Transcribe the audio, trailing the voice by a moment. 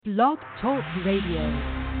Blog Talk Radio.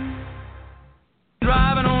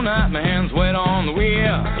 Driving all night, my hands wet on the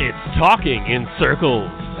wheel. It's Talking in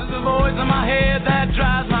Circles. There's a voice in my head that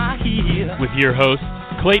drives my heel. With your hosts,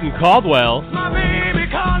 Clayton Caldwell. My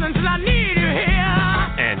baby calling till I need you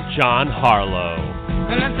here. And John Harlow.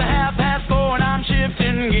 And it's 4:30 and I'm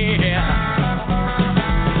shifting gear.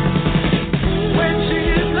 When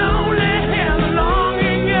she's lonely and the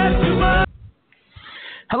longing gets too much.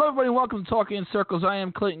 Hello, everybody. Welcome to Talking in Circles. I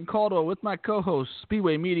am Clayton Caldwell with my co-host,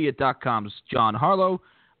 SpeedwayMedia.com's John Harlow.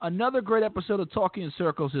 Another great episode of Talking in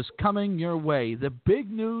Circles is coming your way. The big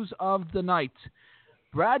news of the night.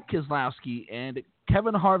 Brad Keselowski and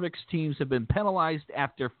Kevin Harvick's teams have been penalized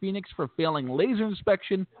after Phoenix for failing laser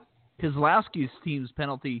inspection. Keselowski's team's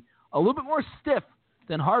penalty a little bit more stiff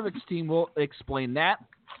than Harvick's team. Will explain that.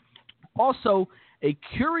 Also, a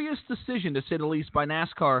curious decision, to say the least, by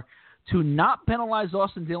NASCAR to not penalize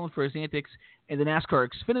Austin Dillon for his antics in the NASCAR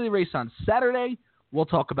XFINITY race on Saturday. We'll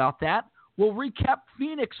talk about that. We'll recap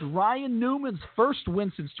Phoenix, Ryan Newman's first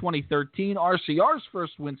win since 2013, RCR's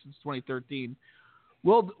first win since 2013.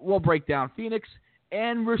 We'll break down Phoenix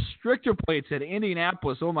and restrictor plates at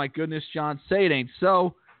Indianapolis. Oh my goodness, John, say it ain't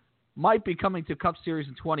so. Might be coming to Cup Series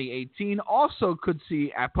in 2018. Also could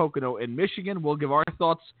see at Pocono and Michigan. We'll give our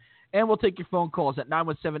thoughts, and we'll take your phone calls at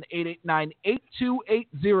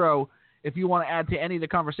 917-889-8280 if you want to add to any of the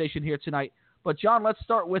conversation here tonight. But, John, let's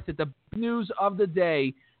start with it. The news of the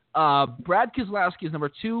day, Brad Keselowski is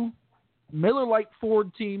number 2, Miller Lite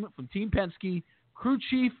Ford team from Team Penske. Crew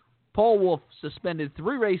Chief Paul Wolfe suspended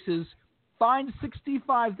 3 races, fined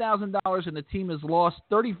 $65,000, and the team has lost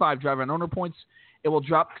 35 driver and owner points. It will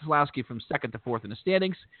drop Keselowski from 2nd to 4th in the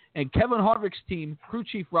standings. And Kevin Harvick's team, Crew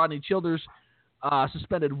Chief Rodney Childers,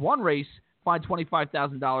 suspended 1 race, fined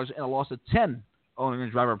 $25,000, and a loss of 10 owner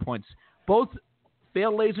and driver points. Both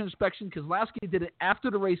failed laser inspection. Keselowski did it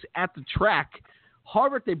after the race at the track.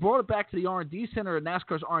 Harvick, they brought it back to the R&D Center at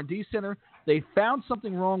NASCAR's R&D Center. They found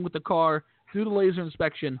something wrong with the car through the laser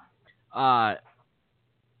inspection on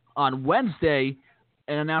Wednesday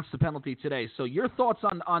and announced the penalty today. So your thoughts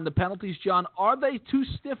on the penalties, John? Are they too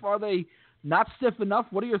stiff? Are they not stiff enough?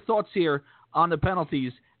 What are your thoughts here on the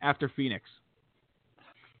penalties after Phoenix?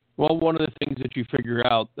 Well, one of the things that you figure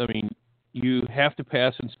out, you have to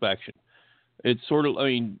pass inspection. It's sort of,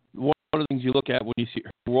 one of the things you look at when you see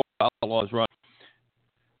World Outlaws run,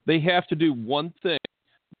 they have to do one thing.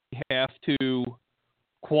 They have to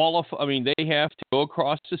qualify. They have to go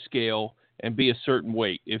across the scale and be a certain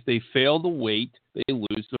weight. If they fail the weight, they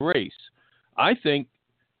lose the race. I think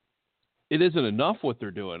it isn't enough what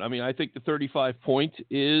they're doing. I think the 35 points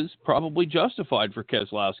is probably justified for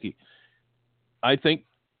Keselowski. I think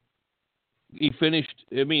he finished.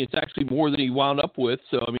 It's actually more than he wound up with.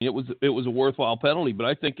 So it was a worthwhile penalty. But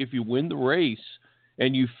I think if you win the race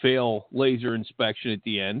and you fail laser inspection at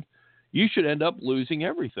the end, you should end up losing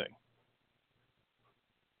everything.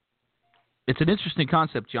 It's an interesting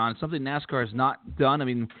concept, John. It's something NASCAR has not done.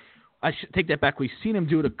 I should take that back. We've seen him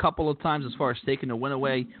do it a couple of times as far as taking a win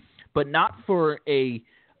away, but not for a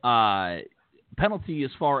penalty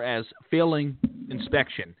as far as failing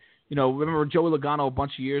inspection. Remember Joey Logano a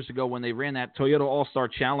bunch of years ago when they ran that Toyota All-Star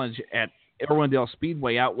Challenge at Irwindale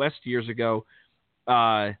Speedway out west years ago.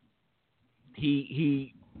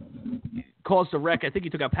 He caused a wreck. I think he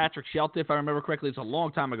took out Patrick Shelton, if I remember correctly. It's a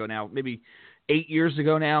long time ago now, maybe 8 years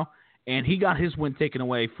ago now. And he got his win taken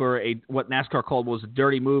away for what NASCAR called was a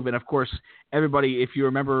dirty move. And, of course, everybody, if you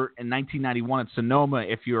remember in 1991 at Sonoma,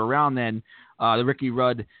 if you were around then, the Ricky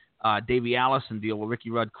Rudd, Davey Allison deal where Ricky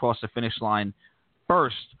Rudd crossed the finish line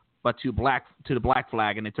first, but to the black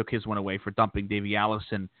flag, and they took his win away for dumping Davey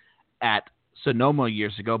Allison at Sonoma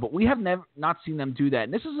years ago. But we have not seen them do that.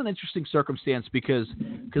 And this is an interesting circumstance because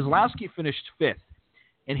Keselowski finished 5th.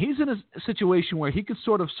 And he's in a situation where he could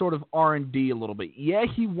sort of R&D a little bit. Yeah,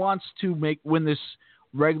 he wants to win this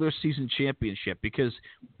regular season championship because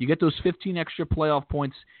you get those 15 extra playoff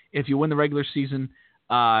points. If you win the regular season,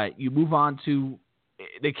 you move on to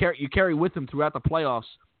you carry with him throughout the playoffs.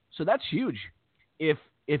 So that's huge if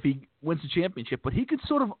he wins the championship. But he could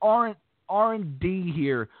sort of R&D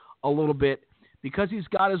here a little bit because he's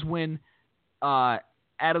got his win at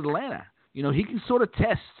Atlanta. He can sort of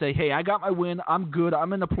test, say, hey, I got my win. I'm good.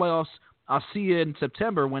 I'm in the playoffs. I'll see you in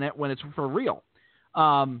September when it's for real.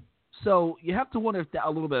 So you have to wonder if a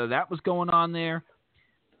little bit of that was going on there.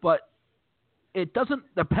 But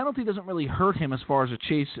the penalty doesn't really hurt him as far as a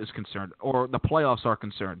chase is concerned or the playoffs are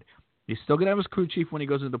concerned. He's still going to have his crew chief when he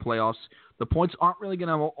goes into the playoffs. The points aren't really going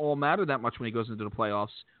to all matter that much when he goes into the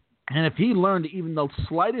playoffs. And if he learned even the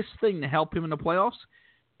slightest thing to help him in the playoffs,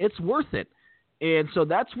 it's worth it. And so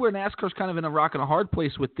that's where NASCAR's kind of in a rock and a hard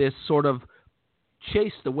place with this sort of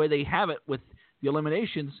chase, the way they have it with the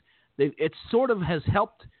eliminations. It sort of has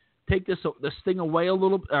helped take this sting away a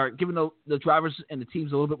little, or giving the drivers and the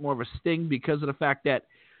teams a little bit more of a sting because of the fact that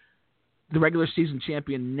the regular season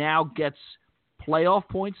champion now gets playoff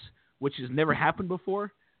points, which has never happened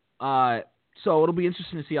before. So it'll be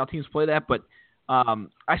interesting to see how teams play that, but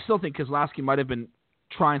I still think Keselowski might have been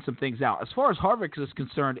trying some things out. As far as Harvick is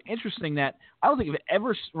concerned, interesting that I don't think I've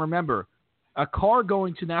ever remember a car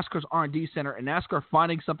going to NASCAR's R&D center and NASCAR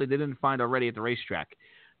finding something they didn't find already at the racetrack.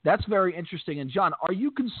 That's very interesting. And, John, are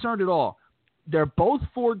you concerned at all? They're both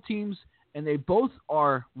Ford teams, and they both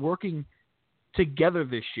are working together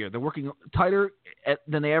this year. They're working tighter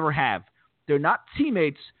than they ever have. They're not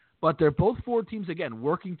teammates, but they're both Ford teams, again,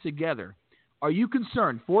 working together. Are you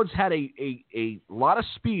concerned? Ford's had a lot of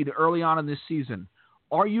speed early on in this season.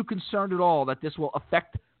 Are you concerned at all that this will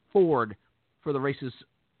affect Ford for the races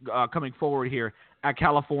coming forward here at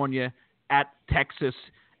California, at Texas,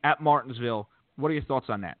 at Martinsville? What are your thoughts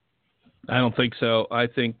on that? I don't think so. I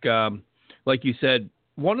think, like you said,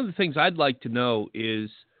 one of the things I'd like to know is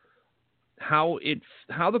how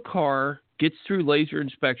the car gets through laser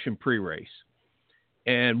inspection pre-race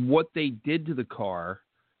and what they did to the car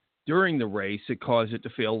during the race that caused it to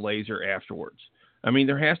fail laser afterwards. I mean,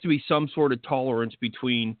 there has to be some sort of tolerance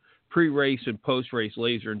between pre-race and post-race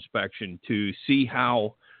laser inspection to see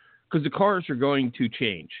how, because the cars are going to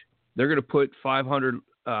change. They're going to put 500,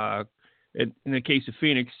 in the case of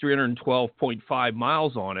Phoenix, 312.5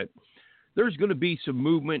 miles on it. There's going to be some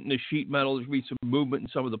movement in the sheet metal. There's going to be some movement in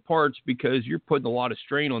some of the parts because you're putting a lot of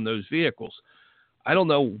strain on those vehicles. I don't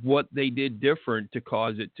know what they did different to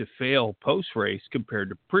cause it to fail post-race compared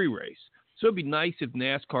to pre-race. So it'd be nice if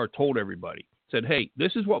NASCAR told everybody, said, hey,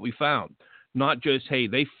 this is what we found. Not just, hey,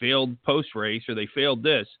 they failed post-race or they failed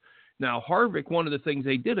this. Now, Harvick, one of the things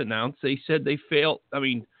they did announce, they said they found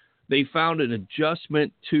an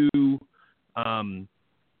adjustment to one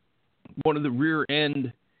of the rear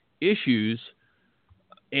end issues,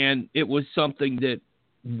 and it was something that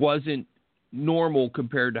wasn't normal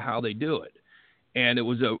compared to how they do it. And it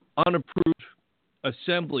was an unapproved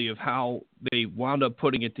assembly of how they wound up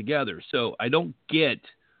putting it together. So I don't get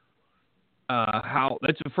how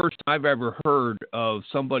that's the first time I've ever heard of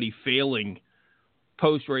somebody failing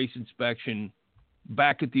post-race inspection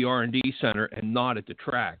back at the R&D center and not at the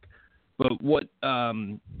track. But what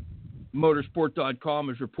motorsport.com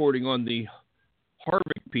is reporting on the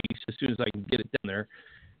Harvick piece, as soon as I can get it down there,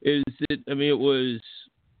 is that, it was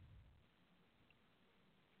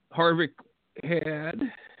Harvick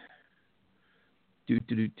had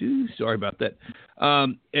sorry about that.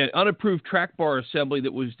 An unapproved track bar assembly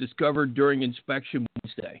that was discovered during inspection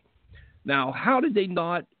Wednesday. Now, how did they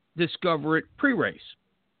not discover it pre-race?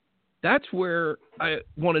 That's where I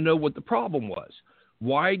want to know what the problem was.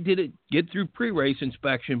 Why did it get through pre-race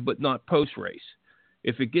inspection but not post-race?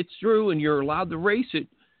 If it gets through and you're allowed to race it,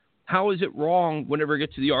 how is it wrong whenever it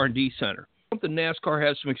gets to the R&D center? Something NASCAR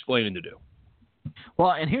has some explaining to do.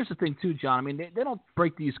 Well, and here's the thing, too, John. They don't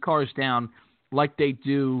break these cars down like they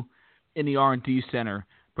do in the R&D center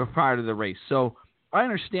prior to the race. So I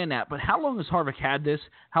understand that. But how long has Harvick had this?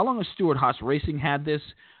 How long has Stewart-Haas Racing had this?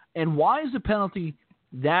 And why is the penalty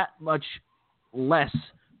that much less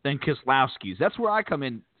than Keselowski's? That's where I come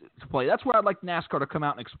in to play. That's where I'd like NASCAR to come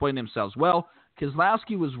out and explain themselves. Well,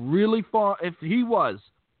 Keselowski was really far. If he was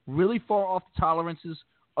really far off the tolerances,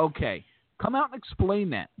 okay. Come out and explain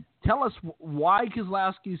that. Tell us why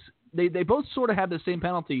Keselowski's – they both sort of had the same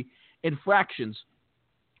penalty in fractions.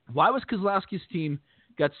 Why was Keselowski's team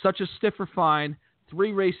got such a stiffer fine,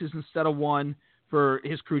 3 races instead of 1 for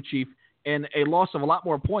his crew chief, and a loss of a lot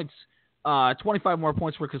more points, 25 more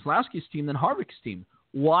points for Keselowski's team than Harvick's team?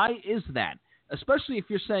 Why is that? Especially if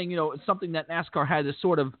you're saying, it's something that NASCAR had to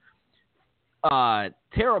sort of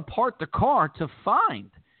tear apart the car to find.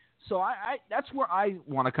 So I that's where I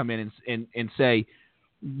want to come in and say,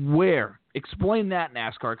 where? Explain that,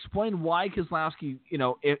 NASCAR. Explain why Keselowski,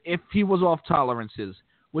 if he was off tolerances,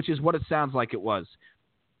 which is what it sounds like it was.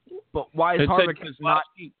 But why is Harvick not?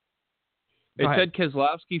 It said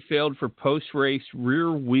Keselowski failed for post-race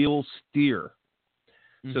rear wheel steer.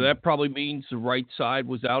 Mm-hmm. So that probably means the right side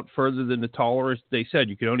was out further than the tolerance. They said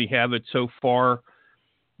you could only have it so far,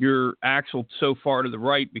 your axle so far to the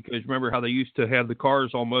right, because remember how they used to have the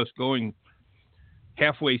cars almost going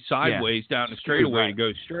halfway sideways down the straightaway to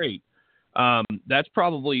go straight. That's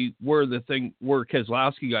probably where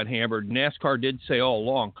Keselowski got hammered. NASCAR did say all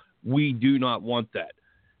along, we do not want that.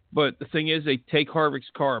 But the thing is, they take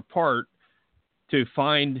Harvick's car apart to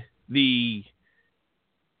find the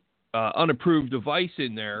unapproved device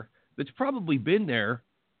in there that's probably been there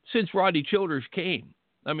since Rodney Childers came.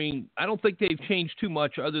 I mean, I don't think they've changed too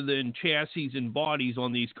much other than chassis and bodies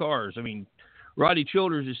on these cars. I mean, Rodney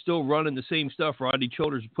Childers is still running the same stuff Rodney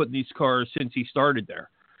Childers put in these cars since he started there.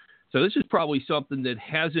 So this is probably something that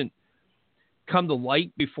hasn't come to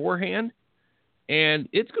light beforehand, and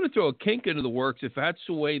it's going to throw a kink into the works if that's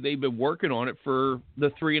the way they've been working on it for the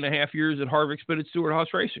 3.5 years that Harvick's been at Stewart-Haas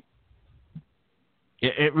Racing.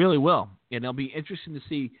 It really will, and it'll be interesting to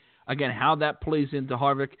see, again, how that plays into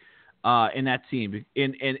Harvick in that team.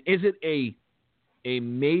 And is it a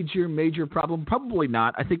major problem? Probably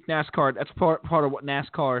not. I think NASCAR, that's part of what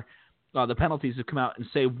NASCAR, the penalties have come out and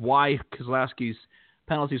say why Keselowski's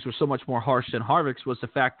penalties were so much more harsh than Harvick's was the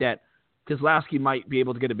fact that Keselowski might be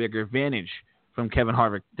able to get a bigger advantage from Kevin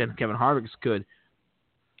Harvick than Kevin Harvick's could.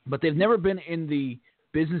 But they've never been in the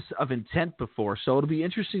business of intent before, so it'll be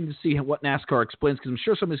interesting to see what NASCAR explains, because I'm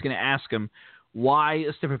sure somebody's going to ask him why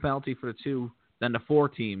a stiffer penalty for the 2 than the 4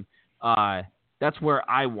 team. That's where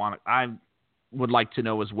I would like to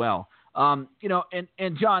know as well. And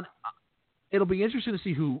John, it'll be interesting to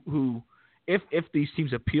see who if these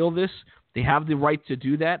teams appeal this, they have the right to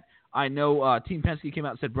do that. I know Team Penske came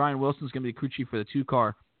out and said Brian Wilson's going to be the crew chief for the 2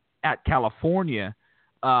 car at California.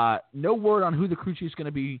 No word on who the crew chief is going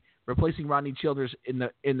to be replacing Rodney Childers in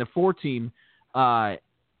the 4 team.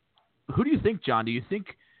 Who do you think, John? Do you think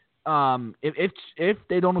if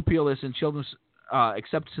they don't appeal this and Childers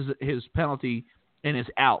accepts his penalty and is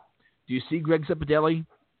out, do you see Greg Zipadelli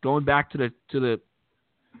going back to the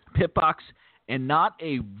pit box, and not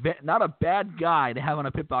a bad guy to have on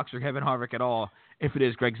a pit box for Kevin Harvick at all if it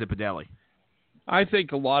is Greg Zipadelli? I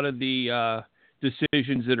think a lot of the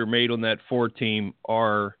decisions that are made on that 4 team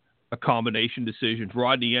are a combination decisions.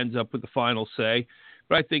 Rodney ends up with the final say,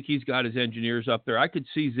 but I think he's got his engineers up there. I could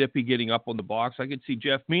see Zippy getting up on the box. I could see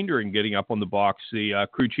Jeff Meendering getting up on the box, the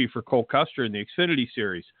crew chief for Cole Custer in the Xfinity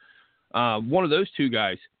Series. One of those 2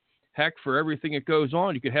 guys. Heck, for everything that goes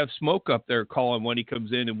on, you could have Smoke up there calling when he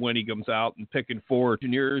comes in and when he comes out and picking 4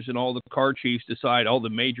 engineers, and all the car chiefs decide all the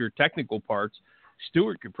major technical parts.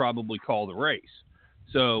 Stewart could probably call the race.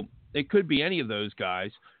 So it could be any of those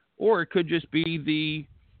guys, or it could just be the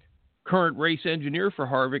current race engineer for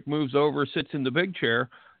Harvick moves over, sits in the big chair,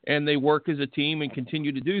 and they work as a team and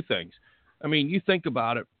continue to do things. I mean, you think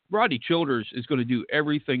about it, Rodney Childers is going to do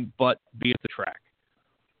everything but be at the track.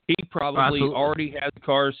 He probably already has the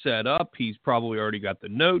cars set up. He's probably already got the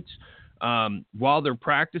notes. While they're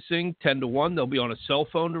practicing, 10-1, they'll be on a cell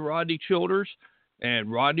phone to Rodney Childers,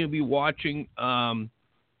 and Rodney will be watching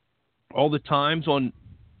all the times on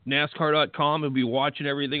NASCAR.com. He'll be watching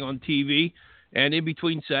everything on TV, and in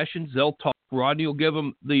between sessions, they'll talk. Rodney will give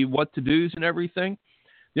them the what-to-dos and everything.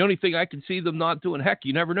 The only thing I can see them not doing, heck,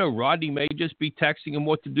 you never know. Rodney may just be texting him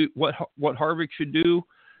what to do, what Harvick should do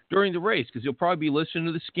during the race, because he'll probably be listening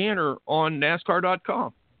to the scanner on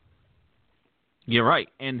NASCAR.com. You're right.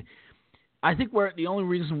 And I think the only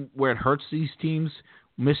reason where it hurts these teams,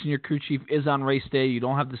 missing your crew chief, is on race day. You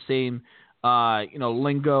don't have the same,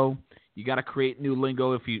 lingo. You got to create new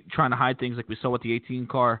lingo if you're trying to hide things like we saw with the 18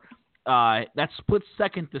 car. That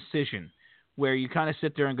split-second decision where you kind of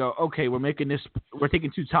sit there and go, okay, we're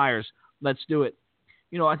taking 2 tires. Let's do it.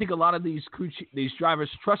 I think a lot of these drivers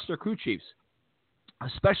trust their crew chiefs,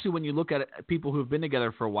 especially when you look at people who have been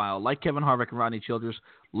together for a while, like Kevin Harvick and Rodney Childers,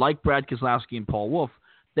 like Brad Keselowski and Paul Wolfe.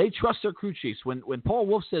 They trust their crew chiefs. When Paul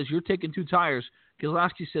Wolfe says you're taking 2 tires,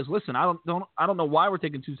 Keselowski says, listen, I don't know why we're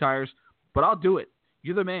taking 2 tires, but I'll do it.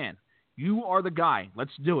 You're the man. You are the guy.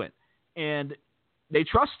 Let's do it. And they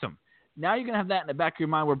trust him. Now you're going to have that in the back of your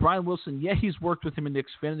mind where Brian Wilson, he's worked with him in the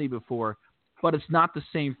Xfinity before, but it's not the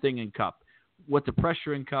same thing in Cup. With the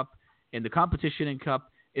pressure in Cup and the competition in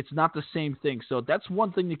Cup, it's not the same thing. So that's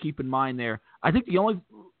one thing to keep in mind there. I think the only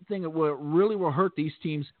thing that really will hurt these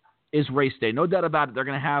teams is race day. No doubt about it. They're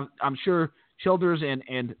going to have, I'm sure, Childers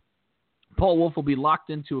and Paul Wolfe will be locked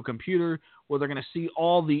into a computer where they're going to see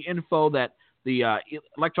all the info that the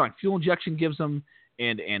electronic fuel injection gives them,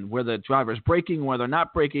 and where the driver's braking, where they're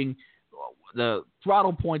not braking, the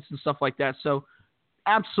throttle points and stuff like that. So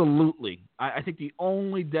absolutely, I think the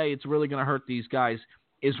only day it's really going to hurt these guys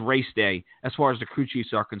is race day as far as the crew chiefs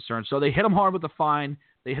are concerned. So they hit them hard with the fine.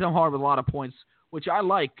 They hit them hard with a lot of points, which I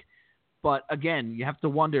like. But again, you have to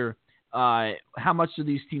wonder how much do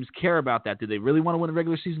these teams care about that? Do they really want to win a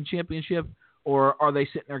regular season championship, or are they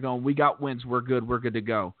sitting there going, we got wins, we're good to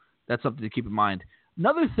go? That's something to keep in mind.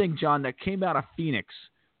 Another thing, John, that came out of Phoenix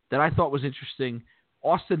that I thought was interesting,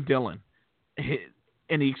 Austin Dillon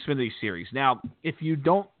in the Xfinity Series. Now, if you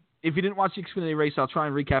don't if you didn't watch the Xfinity race, I'll try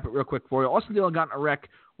and recap it real quick for you. Austin Dillon got in a wreck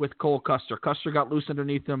with Cole Custer. Custer got loose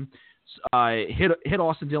underneath him, hit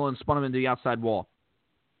Austin Dillon, spun him into the outside wall.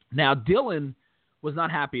 Now, Dillon was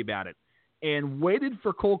not happy about it and waited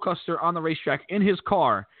for Cole Custer on the racetrack in his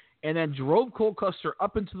car and then drove Cole Custer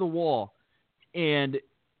up into the wall. And,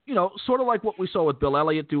 sort of like what we saw with Bill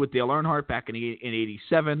Elliott do with Dale Earnhardt back in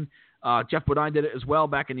 87. Jeff Bodine did it as well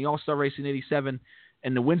back in the All-Star race in 87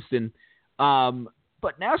 and the Winston.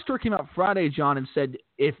 But NASCAR came out Friday, John, and said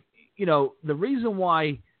if, the reason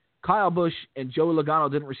why Kyle Busch and Joey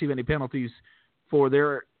Logano didn't receive any penalties for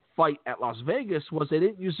their fight at Las Vegas was they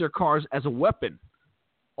didn't use their cars as a weapon.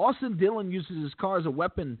 Austin Dillon uses his car as a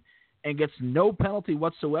weapon and gets no penalty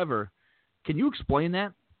whatsoever. Can you explain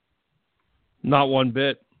that? Not one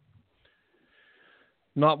bit.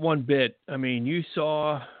 Not one bit. I mean, you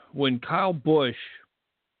saw when Kyle Busch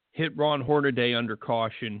hit Ron Hornaday under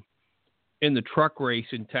caution in the truck race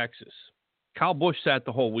in Texas. Kyle Busch sat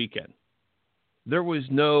the whole weekend. There was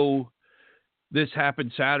no, this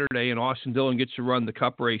happened Saturday and Austin Dillon gets to run the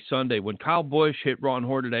Cup race Sunday. When Kyle Busch hit Ron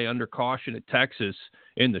Hornaday under caution at Texas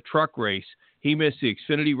in the truck race, he missed the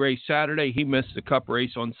Xfinity race Saturday. He missed the Cup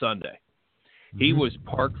race on Sunday. He was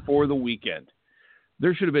parked for the weekend.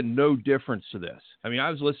 There should have been no difference to this. I mean, I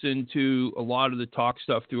was listening to a lot of the talk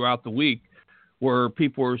stuff throughout the week where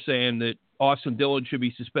people were saying that Austin Dillon should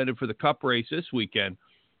be suspended for the Cup race this weekend.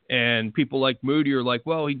 And people like Moody are like,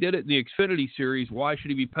 well, he did it in the Xfinity Series. Why should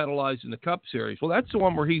he be penalized in the Cup Series? Well, that's the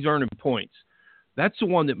one where he's earning points. That's the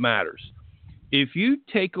one that matters. If you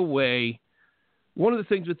take away one of the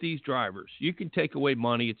things with these drivers, you can take away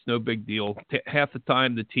money. It's no big deal. Half the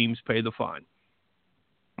time the teams pay the fine.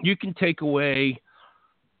 You can take away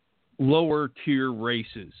lower tier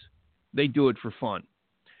races. They do it for fun.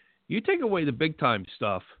 You take away the big time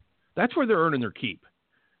stuff, that's where they're earning their keep.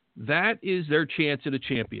 That is their chance at a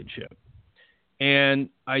championship. And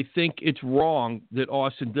I think it's wrong that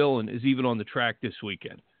Austin Dillon is even on the track this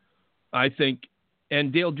weekend. I think,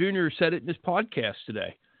 and Dale Jr. said it in his podcast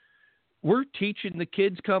today, we're teaching the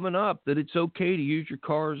kids coming up that it's okay to use your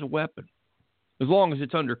car as a weapon. As long as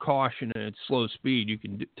it's under caution and it's slow speed, you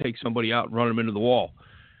can take somebody out and run them into the wall.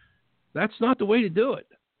 That's not the way to do it.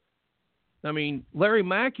 I mean, Larry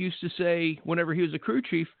Mack used to say whenever he was a crew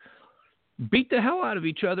chief, beat the hell out of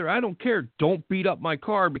each other. I don't care. Don't beat up my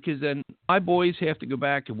car because then my boys have to go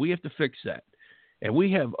back and we have to fix that. And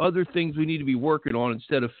we have other things we need to be working on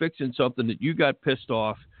instead of fixing something that you got pissed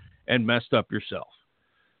off and messed up yourself.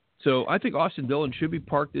 So I think Austin Dillon should be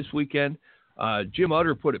parked this weekend. Jim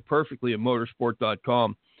Utter put it perfectly at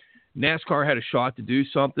motorsport.com. NASCAR had a shot to do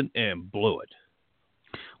something and blew it.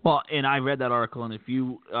 Well, and I read that article, and if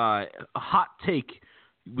you a hot take,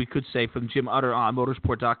 we could say, from Jim Utter on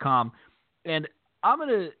motorsport.com, and I'm going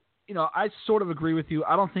to, I sort of agree with you.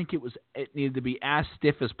 I don't think it needed to be as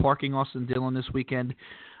stiff as parking Austin Dillon this weekend,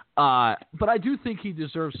 but I do think he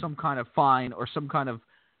deserves some kind of fine or some kind of,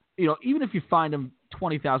 even if you fined him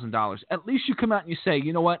 $20,000, at least you come out and you say,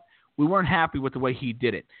 you know what, we weren't happy with the way he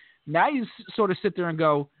did it. Now you sort of sit there and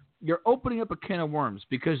go, you're opening up a can of worms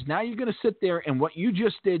because now you're going to sit there and what you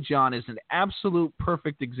just did, John, is an absolute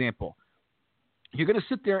perfect example. You're going to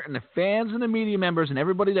sit there and the fans and the media members and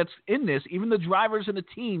everybody that's in this, even the drivers and the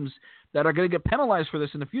teams that are going to get penalized for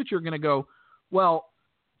this in the future are going to go, well,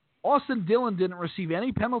 Austin Dillon didn't receive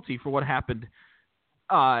any penalty for what happened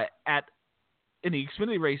in the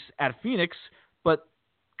Xfinity race at Phoenix, but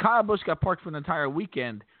Kyle Busch got parked for an entire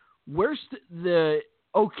weekend. Where's the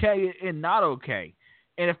okay and not okay?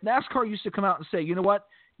 And if NASCAR used to come out and say, you know what,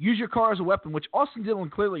 use your car as a weapon, which Austin Dillon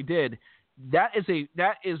clearly did, that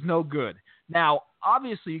is no good. Now,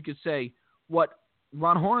 obviously, you could say what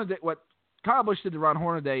Kyle Busch did to Ron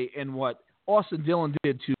Hornaday and what Austin Dillon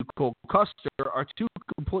did to Cole Custer are two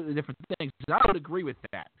completely different things. And I would agree with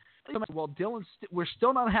that. Well, we're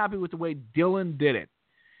still not happy with the way Dillon did it.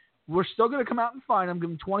 We're still going to come out and fine him, give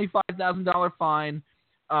him $25,000 fine,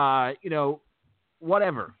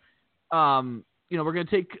 whatever. We're going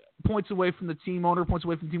to take points away from the team owner, points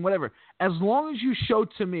away from the team, whatever. As long as you show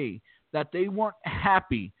to me that they weren't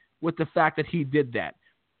happy with the fact that he did that.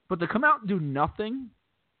 But to come out and do nothing,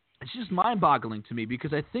 it's just mind-boggling to me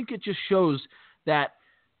because I think it just shows that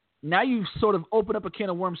now you've sort of opened up a can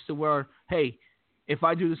of worms to where, hey, if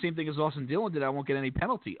I do the same thing as Austin Dillon did, I won't get any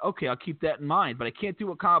penalty. Okay, I'll keep that in mind, but I can't do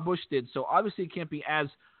what Kyle Busch did, so obviously it can't be as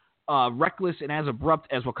reckless and as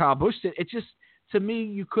abrupt as what Kyle Busch did. It just, to me,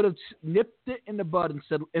 you could have nipped it in the bud and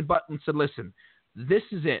said, listen, this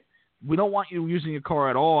is it. We don't want you using your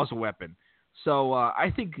car at all as a weapon. So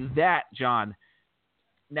I think that, John,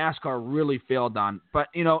 NASCAR really failed on. But,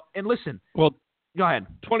 and listen. Well, Go ahead.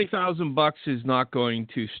 $20,000 is not going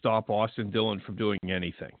to stop Austin Dillon from doing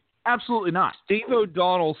anything. Absolutely not. Steve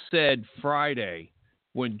O'Donnell said Friday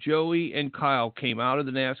when Joey and Kyle came out of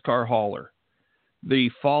the NASCAR hauler,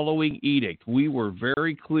 the following edict: we were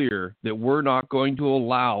very clear that we're not going to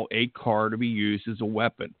allow a car to be used as a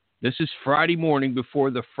weapon. This is Friday morning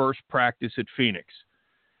before the first practice at Phoenix.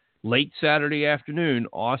 Late Saturday afternoon,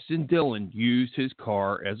 Austin Dillon used his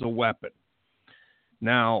car as a weapon.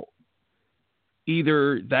 Now,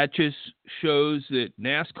 either that just shows that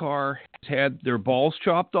NASCAR has had their balls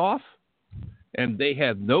chopped off and they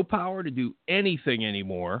have no power to do anything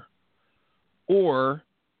anymore, or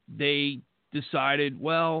they decided,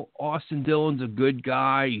 well, Austin Dillon's a good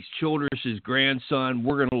guy. He's Childress' grandson.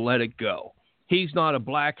 We're going to let it go. He's not a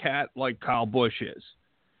black hat like Kyle Busch is.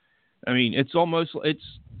 I mean, it's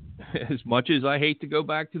as much as I hate to go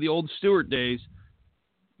back to the old Stewart days,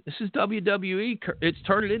 this is WWE. It's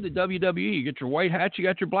turning into WWE. You get your white hats, you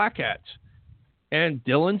got your black hats. And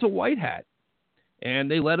Dillon's a white hat. And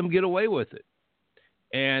they let him get away with it.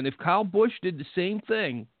 And if Kyle Busch did the same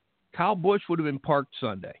thing, Kyle Busch would have been parked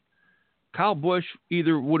Sunday. Kyle Busch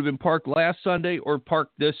either would have been parked last Sunday or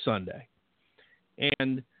parked this Sunday.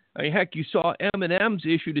 And, I mean, heck, you saw M&M's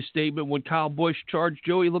issued a statement when Kyle Busch charged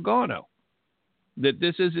Joey Logano that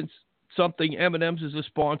this isn't something M&M's as a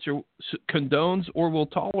sponsor condones or will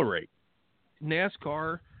tolerate.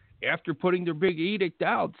 NASCAR, after putting their big edict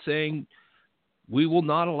out saying we will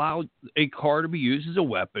not allow a car to be used as a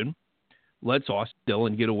weapon, lets Austin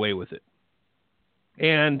Dillon get away with it.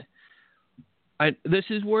 And this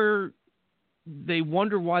is where they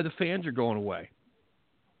wonder why the fans are going away.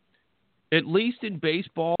 At least in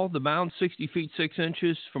baseball, the mound's 60 feet 6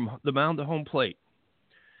 inches from the mound to home plate.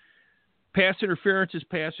 Pass interference is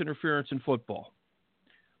pass interference in football.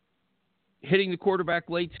 Hitting the quarterback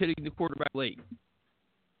late is hitting the quarterback late.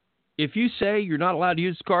 If you say you're not allowed to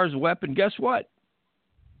use the car as a weapon, guess what?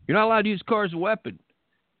 You're not allowed to use the car as a weapon.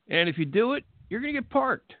 And if you do it, you're going to get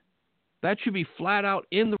parked. That should be flat out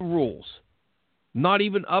in the rules. Not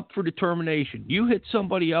even up for determination. You hit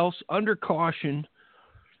somebody else under caution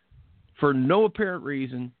for no apparent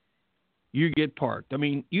reason, you get parked. I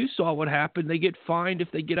mean, you saw what happened. They get fined if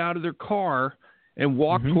they get out of their car and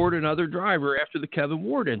walk toward another driver after the Kevin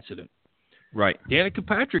Ward incident. Right. Danica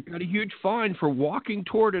Patrick got a huge fine for walking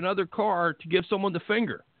toward another car to give someone the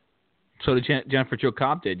finger. So did Jennifer Jo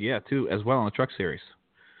Cobb did, too, as well in the Truck Series.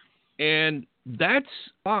 And that's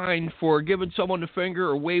fine for giving someone the finger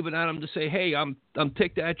or waving at them to say, hey, I'm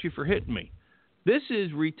ticked at you for hitting me. This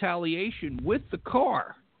is retaliation with the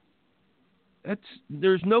car.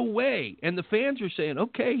 There's no way. And the fans are saying,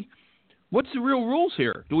 okay, what's the real rules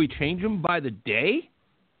here? Do we change them by the day?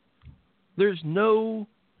 There's no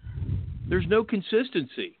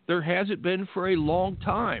consistency. There hasn't been for a long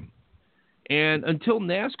time. And until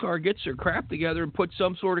NASCAR gets their crap together and puts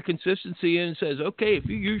some sort of consistency in and says, okay, if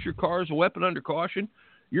you use your car as a weapon under caution,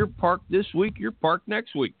 you're parked this week, you're parked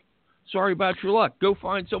next week. Sorry about your luck. Go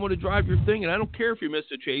find someone to drive your thing, and I don't care if you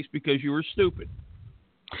missed a chase because you were stupid.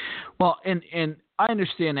 Well, and I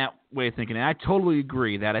understand that way of thinking, and I totally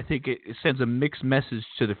agree that I think it sends a mixed message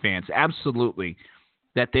to the fans, absolutely,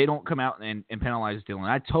 that they don't come out and penalize Dillon.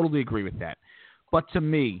 I totally agree with that. But to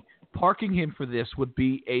me, parking him for this would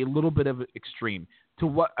be a little bit of an extreme. To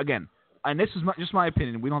what, again, and this is just my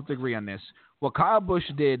opinion, we don't have to agree on this, what Kyle Busch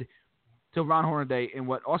did to Ron Hornaday and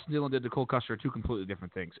what Austin Dillon did to Cole Custer are two completely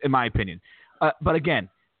different things, in my opinion. But again,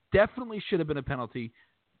 definitely should have been a penalty.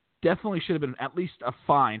 Definitely should have been at least a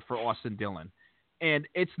fine for Austin Dillon. And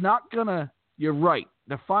it's not going to, you're right,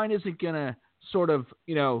 the fine isn't going to sort of,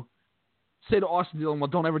 say to Austin Dillon, well,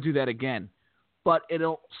 don't ever do that again. But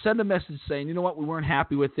it'll send a message saying, you know what, we weren't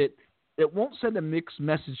happy with it. It won't send a mixed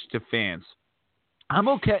message to fans. I'm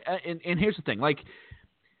okay, and here's the thing,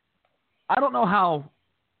 I don't know how,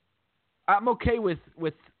 I'm okay with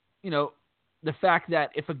the fact that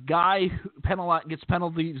if a guy gets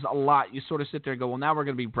penalties a lot, you sort of sit there and go, well, now we're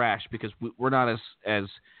going to be brash because we're not as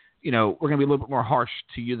we're going to be a little bit more harsh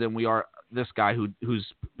to you than we are this guy who's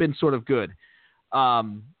been sort of good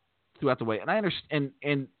throughout the way. And I understand,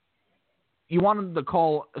 and you want him to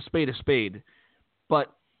call a spade,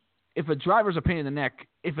 but if a driver's a pain in the neck,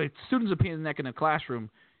 if a student's a pain in the neck in a classroom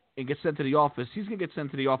and gets sent to the office, he's going to get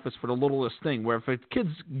sent to the office for the littlest thing, where if a kid's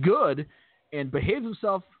good and behaves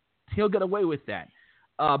himself, he'll get away with that.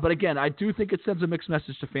 But again, I do think it sends a mixed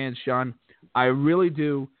message to fans, Sean. I really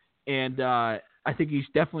do. And I think he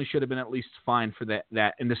definitely should have been at least fined for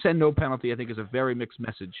that. And to send no penalty, I think, is a very mixed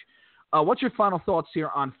message. What's your final thoughts here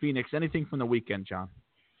on Phoenix? Anything from the weekend, John?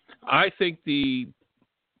 I think the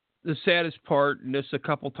saddest part, and this a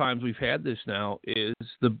couple times we've had this now, is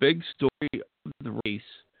the big story of the race,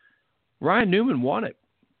 Ryan Newman won it.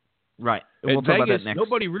 Right. We'll talk about that next.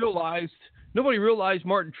 Nobody realized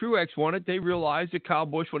Martin Truex won it. They realized that Kyle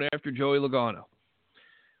Busch went after Joey Logano.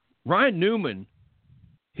 Ryan Newman,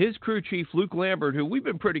 his crew chief, Luke Lambert, who we've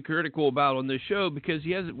been pretty critical about on this show because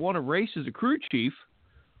he hasn't won a race as a crew chief,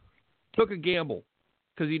 took a gamble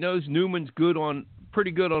because he knows Newman's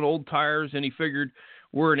pretty good on old tires, and he figured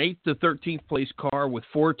we're an 8th to 13th place car with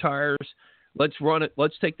 4 tires. Let's run it.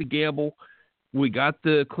 Let's take the gamble. We got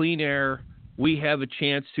the clean air. We have a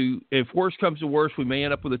chance to, if worse comes to worse, we may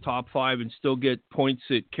end up with a top 5 and still get points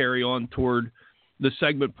that carry on toward the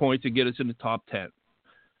segment points and get us in the top 10.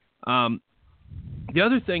 The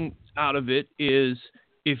other thing out of it is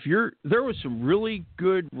there was some really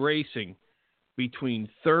good racing between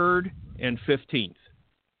 3rd and 15th.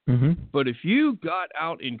 Mm-hmm. But if you got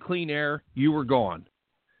out in clean air, you were gone.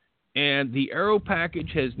 And the aero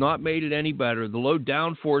package has not made it any better. The low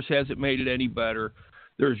downforce hasn't made it any better.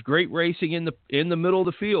 There's great racing in the middle of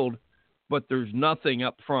the field, but there's nothing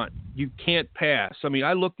up front. You can't pass. I mean,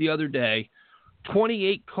 I looked the other day,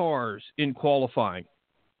 28 cars in qualifying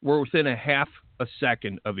were within a half a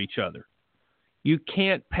second of each other. You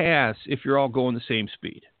can't pass if you're all going the same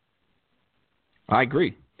speed. I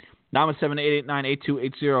agree.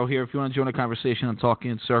 917-889-8280 here if you want to join the conversation on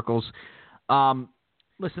Talking in Circles.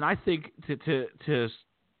 Listen, I think to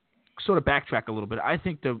sort of backtrack a little bit, I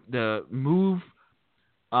think the move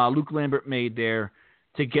Luke Lambert made there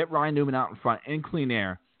to get Ryan Newman out in front in clean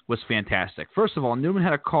air was fantastic. First of all, Newman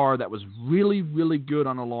had a car that was really, really good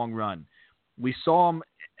on a long run. We saw him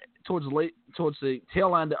towards the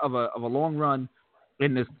tail end of a long run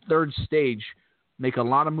in the 3rd stage make a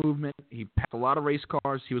lot of movement. He passed a lot of race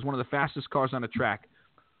cars. He was one of the fastest cars on the track.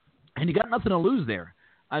 And he got nothing to lose there.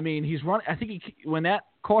 I mean, he's run. I think when that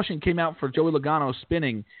caution came out for Joey Logano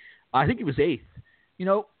spinning, I think he was 8th.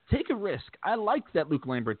 Take a risk. I like that Luke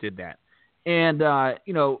Lambert did that. And,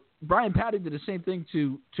 Brian Patty did the same thing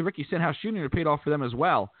to Ricky Stenhouse Jr. It paid off for them as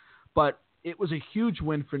well. But it was a huge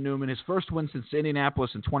win for Newman, his first win since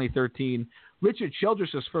Indianapolis in 2013. Richard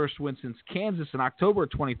Childress' first win since Kansas in October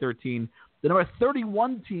of 2013. The number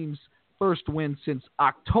 31 team's first win since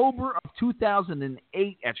October of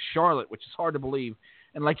 2008 at Charlotte, which is hard to believe.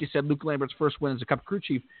 And like you said, Luke Lambert's first win as a Cup crew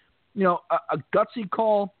chief. A gutsy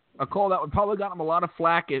call, a call that would probably got him a lot of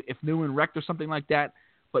flack if Newman wrecked or something like that.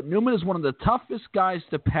 But Newman is one of the toughest guys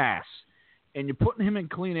to pass. And you're putting him in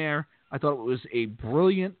clean air. I thought it was a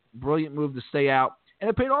brilliant, brilliant move to stay out. And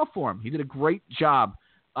it paid off for him. He did a great job.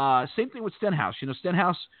 Same thing with Stenhouse.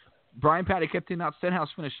 Stenhouse, Brian Patty kept him out. Stenhouse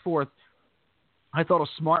finished 4th. I thought a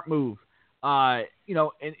smart move. And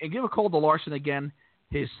give a call to Larson again.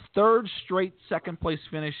 His 3rd straight second-place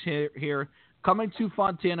finish here, coming to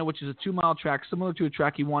Fontana, which is a 2-mile track, similar to a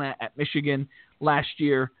track he won at Michigan last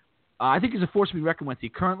year. I think he's a force to be reckoned with. He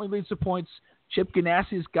currently leads the points. Chip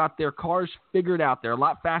Ganassi's got their cars figured out. They're a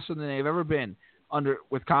lot faster than they've ever been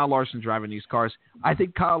with Kyle Larson driving these cars. I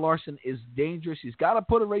think Kyle Larson is dangerous. He's got to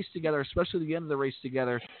put a race together, especially the end of the race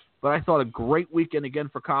together. But I thought a great weekend again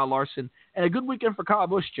for Kyle Larson and a good weekend for Kyle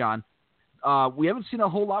Busch, John. We haven't seen a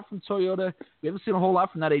whole lot from Toyota. We haven't seen a whole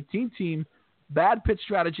lot from that 18 team. Bad pit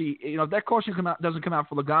strategy. If that caution doesn't come out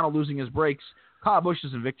for Logano losing his brakes, Kyle Busch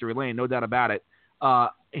is in victory lane, no doubt about it.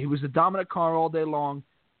 He was the dominant car all day long.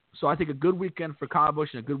 So I think a good weekend for Kyle Busch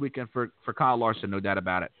and a good weekend for Kyle Larson, no doubt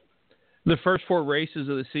about it. The first 4 races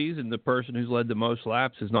of the season, the person who's led the most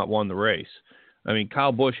laps has not won the race. I mean,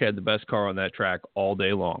 Kyle Busch had the best car on that track all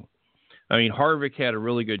day long. I mean, Harvick had a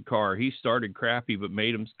really good car. He started crappy, but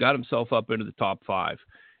got himself up into the top 5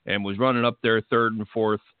 and was running up there 3rd and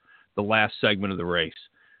 4th the last segment of the race.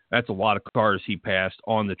 That's a lot of cars he passed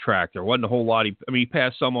on the track. There wasn't a whole lot. He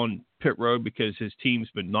passed some on pit road because his team's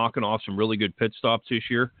been knocking off some really good pit stops this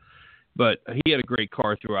year. But he had a great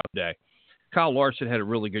car throughout the day. Kyle Larson had a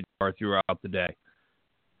really good car throughout the day.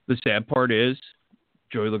 The sad part is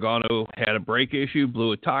Joey Logano had a brake issue,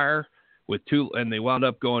 blew a tire and they wound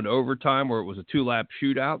up going to overtime where it was a 2-lap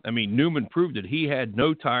shootout. I mean, Newman proved it. He had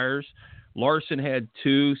no tires. Larson had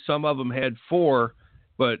 2. Some of them had 4,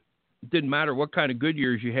 but it didn't matter what kind of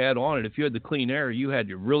Goodyears you had on it. If you had the clean air, you had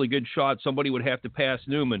a really good shot. Somebody would have to pass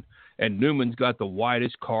Newman, and Newman's got the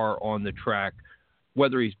widest car on the track,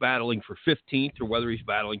 whether he's battling for 15th or whether he's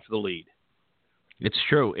battling for the lead. It's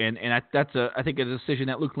true, and that's I think a decision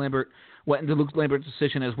that Luke Lambert went into Luke Lambert's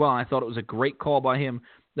decision as well, and I thought it was a great call by him.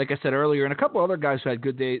 Like I said earlier, and a couple other guys who had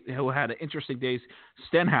good days, who had interesting days.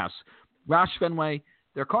 Stenhouse, Roush Fenway,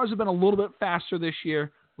 their cars have been a little bit faster this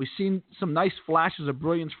year. We've seen some nice flashes of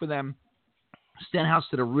brilliance for them. Stenhouse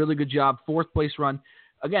did a really good job, 4th place run.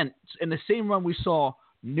 Again, in the same run we saw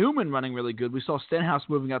Newman running really good. We saw Stenhouse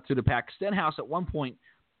moving up through the pack. Stenhouse at one point,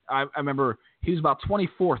 I remember he was about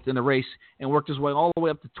 24th in the race and worked his way all the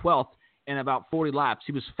way up to 12th in about 40 laps.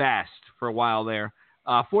 He was fast for a while there.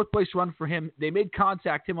 Fourth place run for him. They made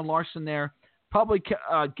contact, him and Larson there. Probably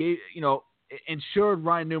ensured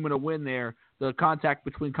Ryan Newman a win there. The contact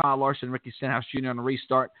between Kyle Larson and Ricky Stenhouse Jr. on the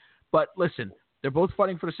restart. But listen, they're both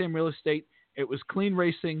fighting for the same real estate. It was clean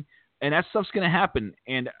racing, and that stuff's going to happen.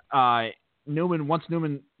 And once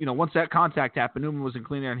that contact happened, Newman was in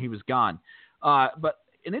clean air and he was gone. But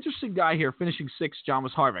an interesting guy here, finishing sixth, John,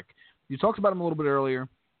 was Harvick. You talked about him a little bit earlier.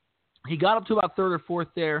 He got up to about third or fourth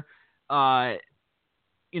there, but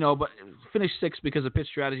finished sixth because of pit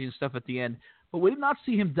strategy and stuff at the end. But we did not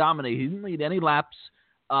see him dominate. He didn't lead any laps.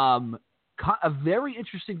 A very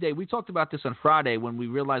interesting day. We talked about this on Friday when we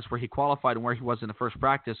realized where he qualified and where he was in the first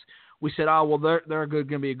practice. We said, they're going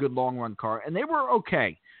to be a good long-run car. And they were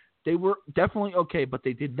okay. They were definitely okay, but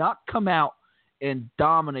they did not come out and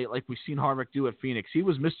dominate like we've seen Harvick do at Phoenix. He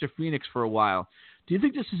was Mr. Phoenix for a while. Do you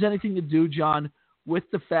think this has anything to do, John, with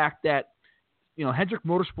the fact that, Hendrick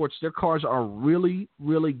Motorsports, their cars are really,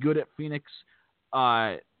 really good at Phoenix,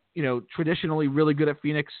 traditionally really good at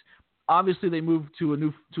Phoenix. Obviously, they moved to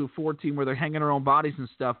a Ford team where they're hanging their own bodies and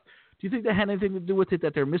stuff. Do you think that had anything to do with it,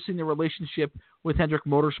 that they're missing the relationship with Hendrick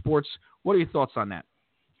Motorsports? What are your thoughts on that?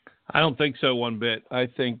 I don't think so one bit. I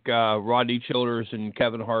think Rodney Childers and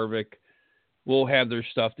Kevin Harvick will have their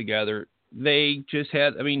stuff together. They just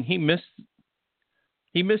had, he missed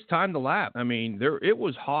time to lap. It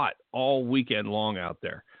was hot all weekend long out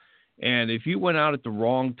there. And if you went out at the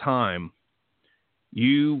wrong time,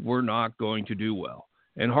 you were not going to do well.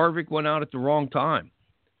 And Harvick went out at the wrong time.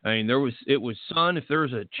 It was sun. If there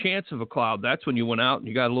was a chance of a cloud, that's when you went out and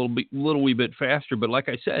you got a little wee bit faster. But like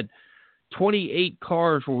I said, 28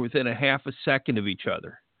 cars were within a half a second of each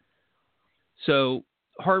other. So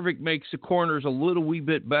Harvick makes the corners a little wee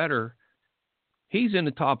bit better. He's in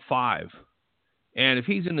the top 5. And if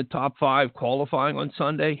he's in the top 5 qualifying on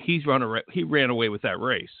Sunday, he ran away with that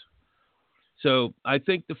race. So I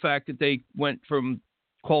think the fact that they went from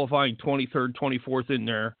qualifying 23rd, 24th in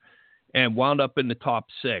there and wound up in the top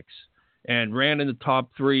 6 and ran in the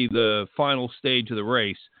top 3 the final stage of the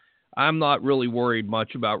race, I'm not really worried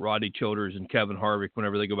much about Rodney Childers and Kevin Harvick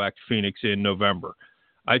whenever they go back to Phoenix in November.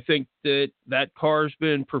 I think that car's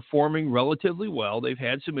been performing relatively well. They've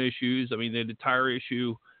had some issues. They had a tire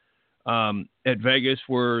issue at Vegas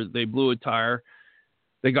where they blew a tire.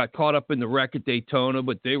 They got caught up in the wreck at Daytona,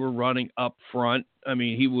 but they were running up front.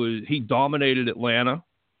 He dominated Atlanta,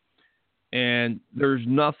 and there's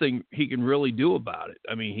nothing he can really do about it.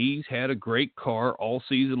 He's had a great car all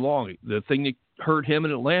season long. The thing that hurt him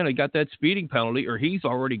in Atlanta, he got that speeding penalty, or he's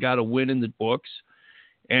already got a win in the books,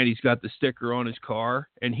 and he's got the sticker on his car,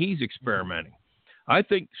 and he's experimenting. I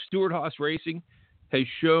think Stewart-Haas Racing has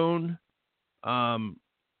shown they've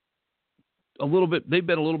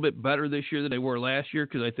been a little bit better this year than they were last year,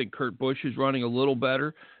 because I think Kurt Busch is running a little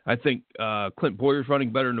better. I think Clint Boyer's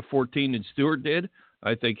running better in the 14 than Stewart did.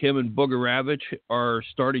 I think him and Booger Ravitch are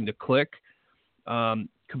starting to click.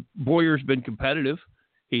 Boyer's been competitive.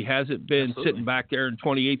 He hasn't been sitting back there in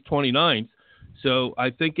 28th, 29th. So I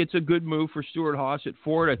think it's a good move for Stewart-Haas at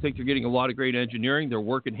Ford. I think they're getting a lot of great engineering. They're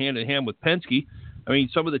working hand in hand with Penske.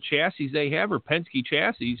 Some of the chassis they have are Penske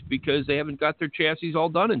chassis because they haven't got their chassis all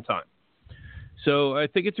done in time. So I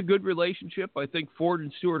think it's a good relationship. I think Ford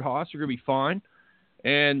and Stewart-Haas are going to be fine.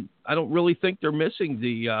 And I don't really think they're missing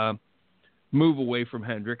the move away from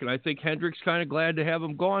Hendrick. And I think Hendrick's kind of glad to have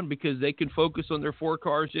him gone because they can focus on their 4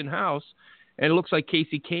 cars in-house. And it looks like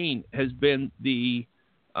Casey Kane has been the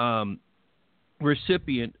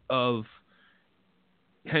recipient of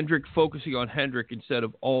Hendrick focusing on Hendrick instead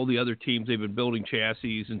of all the other teams they've been building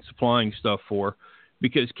chassis and supplying stuff for,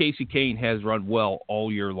 because Casey Kane has run well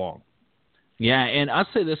all year long. Yeah, and I'll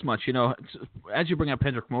say this much, as you bring up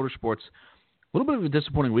Hendrick Motorsports, a little bit of a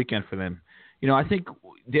disappointing weekend for them. I think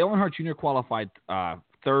Dale Earnhardt Jr. qualified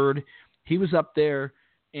third. He was up there,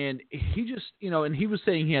 and he just, and he was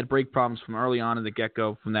saying he had brake problems from early on in the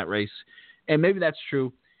get-go from that race, and maybe that's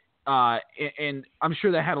true. And I'm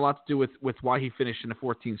sure that had a lot to do with why he finished in the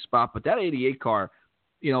 14th spot. But that 88 car,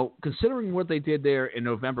 considering what they did there in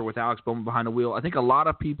November with Alex Bowman behind the wheel, I think a lot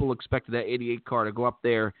of people expected that 88 car to go up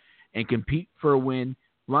there and compete for a win,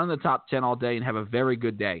 run in the top 10 all day, and have a very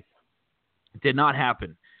good day. It did not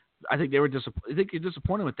happen. I think they were I think you're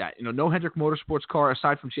disappointed with that. No Hendrick Motorsports car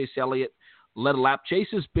aside from Chase Elliott led a lap. Chase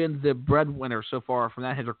has been the breadwinner so far from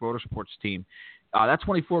that Hendrick Motorsports team. That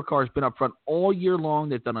 24 car has been up front all year long.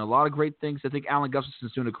 They've done a lot of great things. I think Alan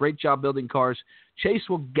Gustafson's doing a great job building cars. Chase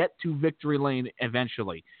will get to victory lane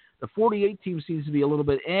eventually. The 48 team seems to be a little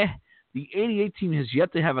bit The 88 team has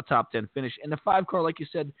yet to have a top 10 finish. And the 5-car, like you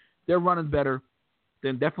said, they're running better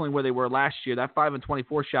than definitely where they were last year. That 5 and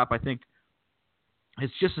 24 shop, I think, is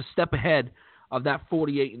just a step ahead of that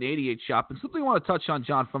 48 and 88 shop. And something I want to touch on,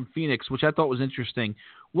 John, from Phoenix, which I thought was interesting,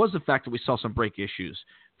 was the fact that we saw some brake issues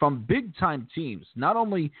from big-time teams. Not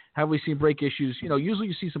only have we seen brake issues, usually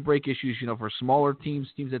you see some brake issues, for smaller teams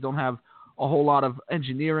that don't have a whole lot of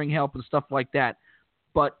engineering help and stuff like that.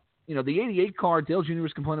 But, the 88 car, Dale Jr.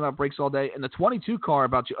 was complaining about brakes all day, and the 22 car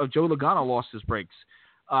of Joe Logano lost his brakes.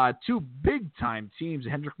 Two big-time teams,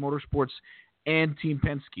 Hendrick Motorsports and Team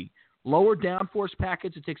Penske. Lower downforce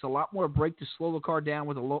package. It takes a lot more brake to slow the car down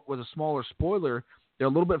with a smaller spoiler. They're a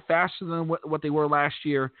little bit faster than what they were last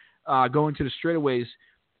year going to the straightaways.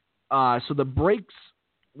 So the brakes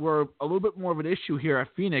were a little bit more of an issue here at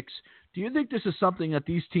Phoenix. Do you think this is something that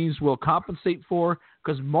these teams will compensate for?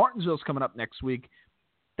 Because Martinsville's coming up next week.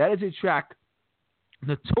 That is a track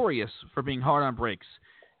notorious for being hard on brakes.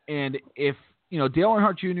 And if Dale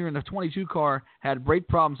Earnhardt Jr. in the 22 car had brake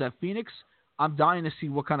problems at Phoenix, I'm dying to see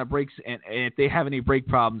what kind of brakes and if they have any brake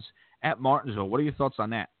problems at Martinsville. What are your thoughts on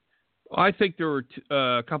that? I think there were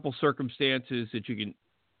a couple circumstances that you can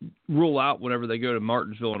rule out whenever they go to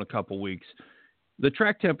Martinsville in a couple weeks. The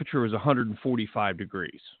track temperature was 145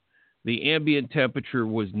 degrees. The ambient temperature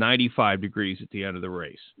was 95 degrees at the end of the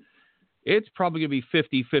race. It's probably going to be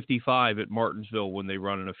 50, 55 at Martinsville when they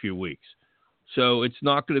run in a few weeks. So it's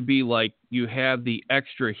not going to be like you have the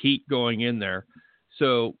extra heat going in there.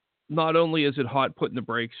 So not only is it hot putting the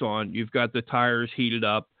brakes on, you've got the tires heated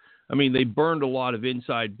up. I mean, they burned a lot of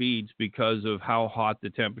inside beads because of how hot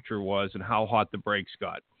the temperature was and how hot the brakes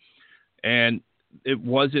got. And it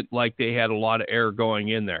wasn't like they had a lot of air going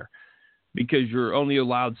in there because you're only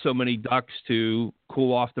allowed so many ducts to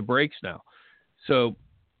cool off the brakes now. So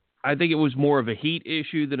I think it was more of a heat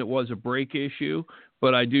issue than it was a brake issue.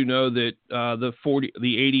 But I do know that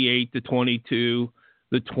the 88, the 22,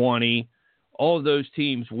 the 20, all of those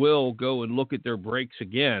teams will go and look at their brakes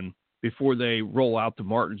again before they roll out to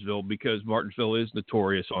Martinsville because Martinsville is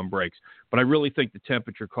notorious on brakes. But I really think the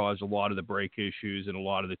temperature caused a lot of the brake issues and a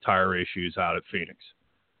lot of the tire issues out at Phoenix.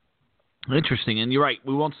 Interesting. And you're right.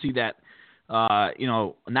 We won't see that,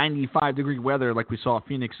 95-degree weather like we saw at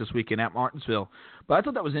Phoenix this weekend at Martinsville. But I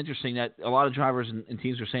thought that was interesting that a lot of drivers and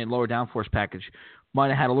teams are saying lower downforce package might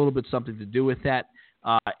have had a little bit something to do with that.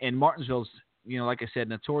 And Martinsville's, like I said,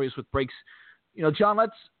 notorious with brakes. John,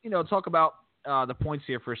 let's, talk about the points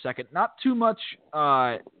here for a second. Not too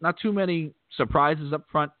many surprises up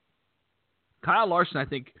front. Kyle Larson, I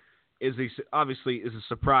think, obviously is a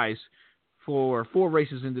surprise for 4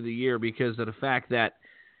 races into the year because of the fact that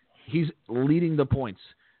he's leading the points.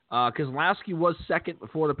 Keselowski was second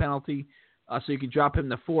before the penalty, so you can drop him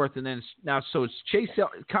to 4th, and then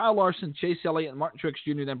it's Kyle Larson, Chase Elliott, and Martin Truex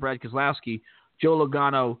Jr., then Brad Keselowski, Joe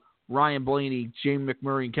Logano, Ryan Blaney, Jamie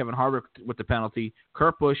McMurray, and Kevin Harvick with the penalty,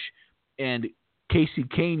 Kurt Busch, and Casey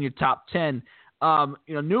Kane, your top 10.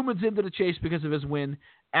 Newman's into the chase because of his win,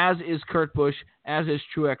 as is Kurt Busch, as is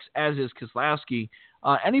Truex, as is Keselowski.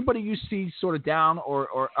 Anybody you see sort of down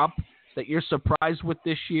or up that you're surprised with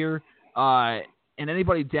this year, and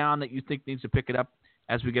anybody down that you think needs to pick it up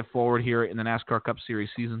as we get forward here in the NASCAR Cup Series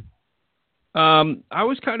season? I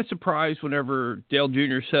was kind of surprised whenever Dale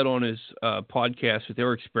Jr. said on his podcast that they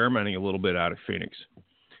were experimenting a little bit out of Phoenix.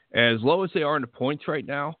 As low as they are in the points right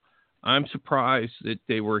now, I'm surprised that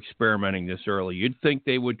they were experimenting this early. You'd think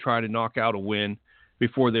they would try to knock out a win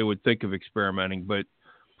before they would think of experimenting, but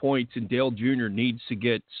points, and Dale Jr. needs a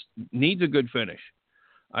good finish.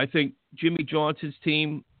 I think Jimmy Johnson's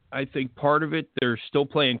team, I think part of it, they're still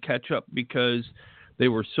playing catch up because they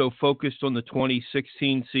were so focused on the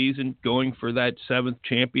 2016 season going for that 7th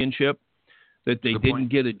championship that they didn't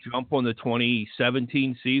get a jump on the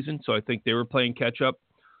 2017 season. So I think they were playing catch up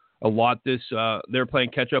a lot they're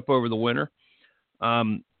playing catch up over the winter.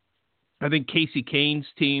 I think Casey Kane's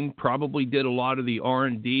team probably did a lot of the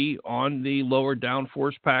R&D on the lower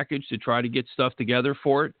downforce package to try to get stuff together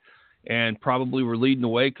for it, and probably were leading the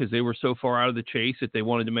way because they were so far out of the chase that they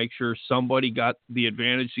wanted to make sure somebody got the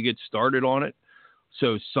advantage to get started on it.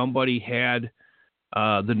 So somebody had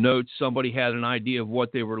the notes, somebody had an idea of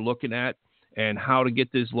what they were looking at and how to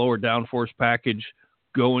get this lower downforce package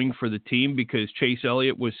going for the team, because Chase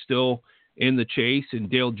Elliott was still in the chase and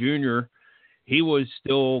Dale Jr., he was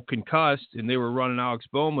still concussed, and they were running Alex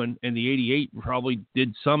Bowman, and the 88 probably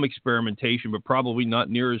did some experimentation, but probably not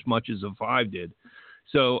near as much as the 5 did.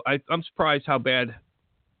 So I'm surprised how bad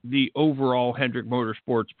the overall Hendrick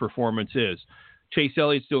Motorsports performance is. Chase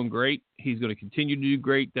Elliott's doing great. He's going to continue to do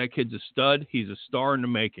great. That kid's a stud. He's a star in the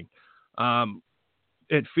making.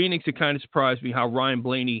 at Phoenix, it kind of surprised me how Ryan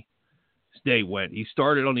Blaney's day went. He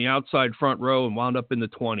started on the outside front row and wound up in the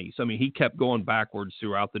 20s. I mean, he kept going backwards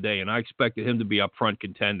throughout the day, and I expected him to be up front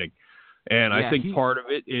contending. And I think part of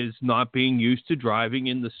it is not being used to driving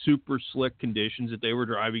in the super slick conditions that they were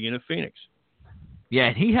driving in at Phoenix. Yeah,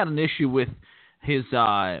 and he had an issue with his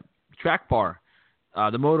track bar.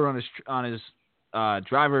 The motor on his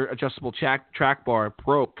driver adjustable track bar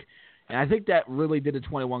broke, and I think that really did a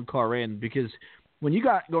 21 car in, because when you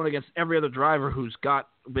got going against every other driver who's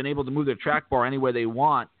been able to move their track bar any way they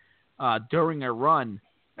want during their run,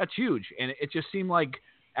 that's huge. And it just seemed like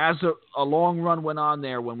as a long run went on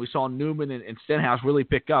there, when we saw Newman and Stenhouse really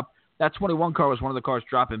pick up, that 21 car was one of the cars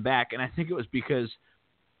dropping back, and I think it was because,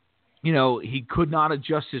 he could not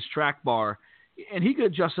adjust his track bar, and he could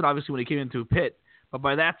adjust it obviously when he came into a pit, but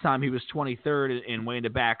by that time he was 23rd and way in the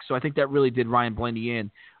back, so I think that really did Ryan Blaney in.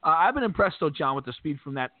 I've been impressed, though, John, with the speed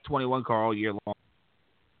from that 21 car all year long.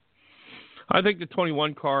 I think the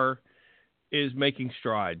 21 car is making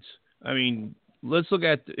strides. I mean, let's look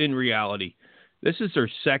at in reality. This is their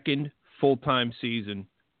second full-time season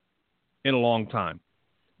in a long time.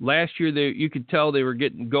 Last year, you could tell they were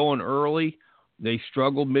getting going early. They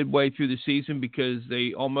struggled midway through the season because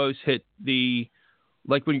they almost hit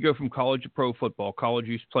like when you go from college to pro football. College,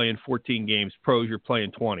 you're playing 14 games. Pros, you're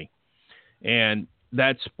playing 20. And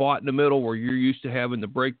that spot in the middle where you're used to having the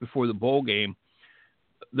break before the bowl game,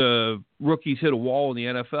 the rookies hit a wall in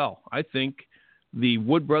the NFL. I think the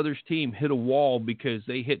Wood Brothers team hit a wall because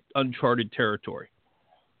they hit uncharted territory.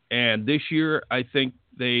 And this year, I think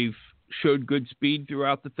they've showed good speed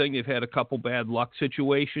throughout the thing. They've had a couple bad luck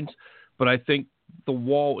situations, but I think the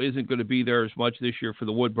wall isn't going to be there as much this year for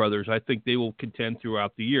the Wood Brothers. I think they will contend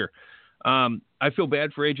throughout the year. I feel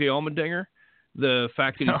bad for A.J. Allmendinger, the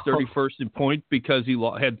fact that he's 31st in points because he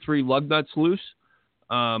had 3 lug nuts loose.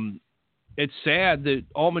 It's sad that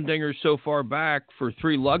Allmendinger is so far back for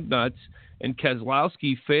 3 lug nuts, and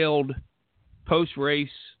Keselowski failed post-race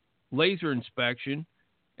laser inspection,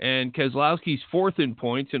 and Keselowski's 4th in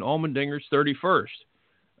points, and Allmendinger's 31st.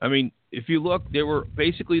 I mean, if you look, they were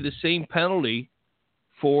basically the same penalty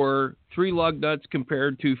for 3 lug nuts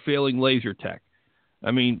compared to failing laser tech.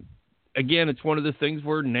 I mean, again, it's one of the things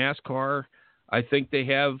where NASCAR, I think they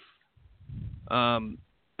have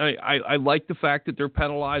I like the fact that they're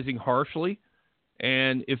penalizing harshly,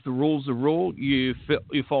 and if the rule's the rule, you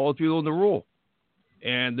follow through on the rule.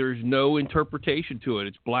 And there's no interpretation to it.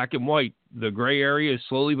 It's black and white. The gray area is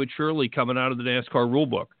slowly but surely coming out of the NASCAR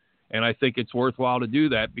rulebook. And I think it's worthwhile to do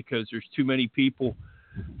that because there's too many people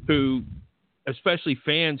who, especially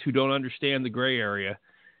fans, who don't understand the gray area,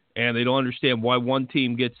 and they don't understand why one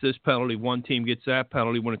team gets this penalty, one team gets that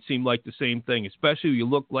penalty when it seemed like the same thing. Especially when you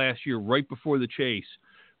look last year right before the chase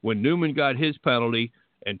when Newman got his penalty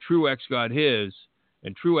and Truex got his,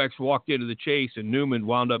 and Truex walked into the chase and Newman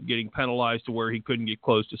wound up getting penalized to where he couldn't get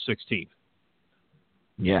close to 16th.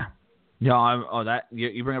 Yeah. No,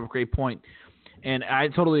 you bring up a great point. And I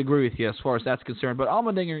totally agree with you as far as that's concerned. But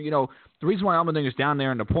Allmendinger, the reason why Allmendinger's down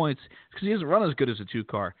there in the points is because he doesn't run as good as a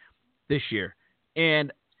 2-car this year.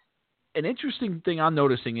 And an interesting thing I'm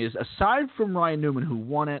noticing is, aside from Ryan Newman, who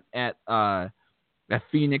won it at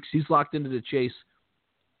Phoenix, he's locked into the chase,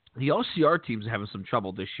 the OCR teams are having some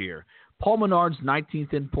trouble this year. Paul Menard's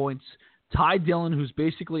 19th in points. Ty Dillon, who's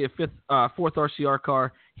basically a 4th RCR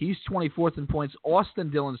car, he's 24th in points.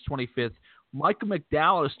 Austin Dillon's 25th. Michael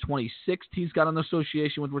McDowell is 26th. He's got an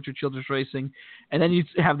association with Richard Childress Racing. And then you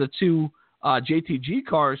have the 2 JTG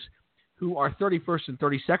cars who are 31st and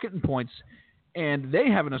 32nd in points, and they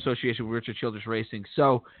have an association with Richard Childress Racing.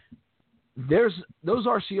 So those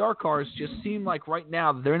RCR cars just seem like right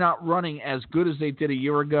now they're not running as good as they did a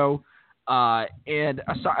year ago. And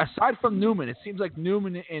aside from Newman, it seems like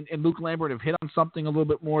Newman and Luke Lambert have hit on something a little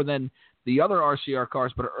bit more than the other RCR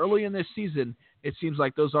cars. But early in this season, it seems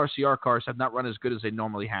like those RCR cars have not run as good as they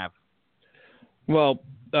normally have. Well,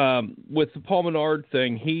 with the Paul Menard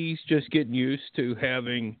thing, he's just getting used to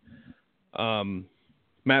having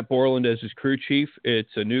Matt Borland as his crew chief. It's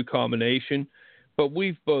a new combination. But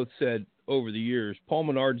we've both said over the years, Paul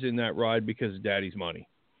Menard's in that ride because of Daddy's money.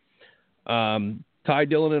 Ty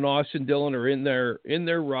Dillon and Austin Dillon are in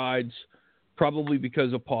their rides probably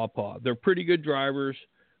because of Pawpaw. They're pretty good drivers,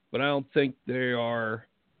 but I don't think they are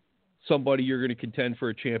somebody you're going to contend for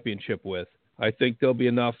a championship with. I think they'll be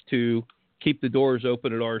enough to keep the doors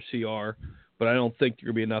open at RCR, but I don't think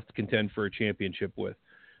they're going to be enough to contend for a championship with.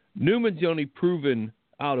 Newman's the only proven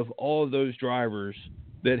out of all of those drivers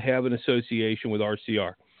that have an association with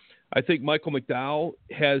RCR. I think Michael McDowell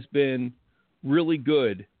has been really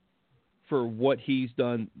good for what he's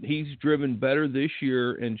done. He's driven better this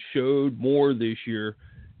year and showed more this year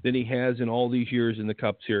than he has in all these years in the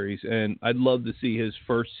Cup Series. And I'd love to see his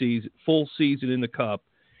first season, full season in the Cup.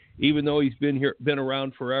 Even though he's been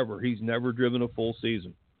around forever, he's never driven a full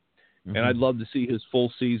season. Mm-hmm. And I'd love to see his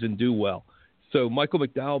full season do well. So Michael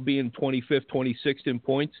McDowell being 25th, 26th in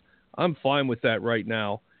points, I'm fine with that right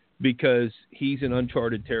now because he's in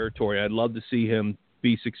uncharted territory. I'd love to see him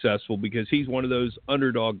be successful because he's one of those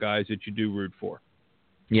underdog guys that you do root for.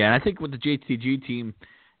 Yeah, and I think with the JTG team,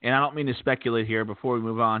 and I don't mean to speculate here before we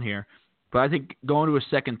move on here, but I think going to a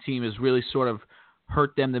second team has really sort of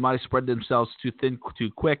hurt them. They might have spread themselves too thin, too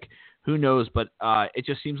quick. Who knows? But it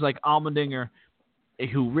just seems like Allmendinger,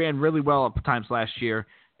 who ran really well at times last year,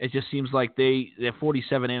 it just seems like they're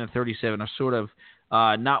 47 and 37 are sort of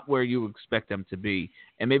not where you expect them to be.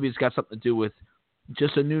 And maybe it's got something to do with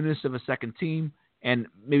just a newness of a second team. And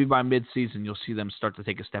maybe by mid-season, you'll see them start to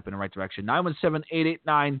take a step in the right direction.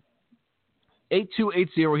 917-889-8280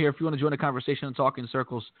 here if you want to join the conversation and talk in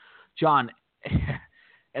circles. John,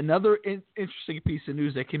 another interesting piece of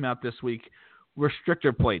news that came out this week,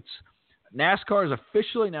 restrictor plates. NASCAR has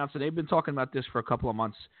officially announced, and they've been talking about this for a couple of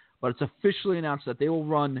months, but it's officially announced that they will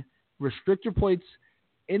run restrictor plates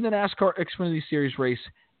in the NASCAR XFINITY Series race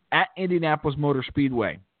at Indianapolis Motor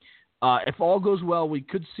Speedway. If all goes well, we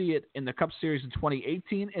could see it in the Cup Series in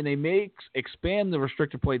 2018, and they may expand the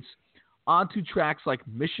restrictor plates onto tracks like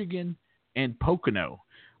Michigan and Pocono.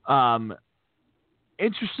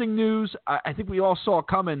 Interesting news. I think we all saw it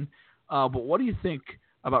coming, but what do you think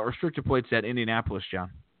about restrictor plates at Indianapolis, John?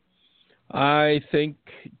 I think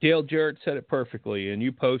Dale Jarrett said it perfectly, and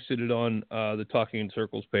you posted it on the Talking in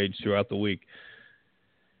Circles page throughout the week.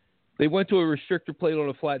 They went to a restrictor plate on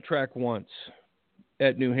a flat track once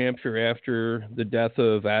at New Hampshire after the death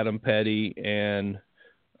of Adam Petty and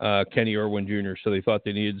Kenny Irwin Jr., so they thought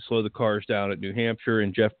they needed to slow the cars down at New Hampshire,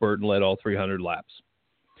 and Jeff Burton led all 300 laps.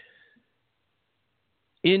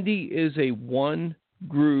 Indy is a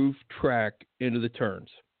one-groove track into the turns.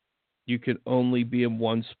 You can only be in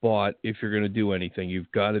one spot if you're going to do anything.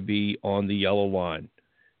 You've got to be on the yellow line,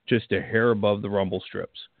 just a hair above the rumble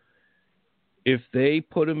strips. If they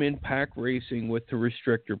put them in pack racing with the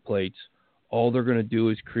restrictor plates, all they're going to do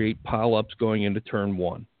is create pile-ups going into turn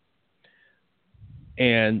one.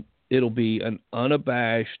 And it'll be an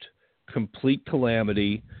unabashed, complete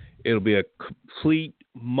calamity. It'll be a complete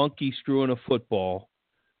monkey screwing a football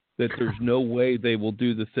that there's no way they will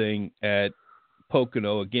do the thing at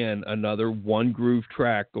Pocono. Again, another one-groove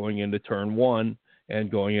track going into turn one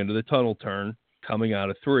and going into the tunnel turn, coming out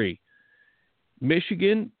of three.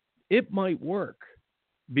 Michigan, it might work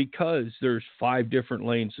because there's 5 different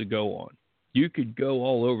lanes to go on. You could go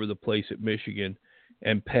all over the place at Michigan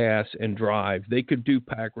and pass and drive. They could do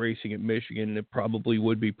pack racing at Michigan, and it probably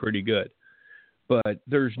would be pretty good. But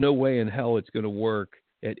there's no way in hell it's going to work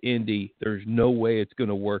at Indy. There's no way it's going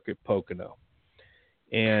to work at Pocono.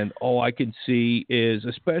 And all I can see is,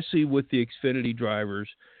 especially with the Xfinity drivers,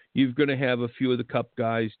 you're going to have a few of the Cup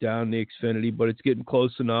guys down the Xfinity, but it's getting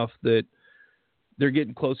close enough that they're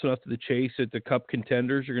getting close enough to the chase that the Cup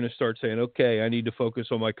contenders are going to start saying, okay, I need to focus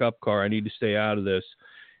on my Cup car. I need to stay out of this.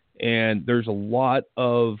 And there's a lot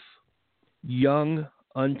of young,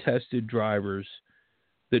 untested drivers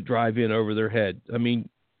that drive in over their head. I mean,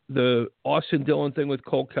 the Austin Dillon thing with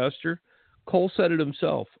Cole Custer, Cole said it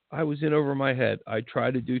himself. I was in over my head. I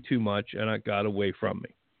tried to do too much, and it got away from me.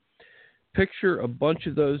 Picture a bunch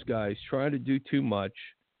of those guys trying to do too much.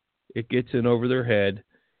 It gets in over their head,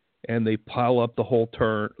 and they pile up the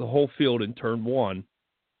whole field in turn one.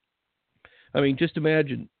 I mean, just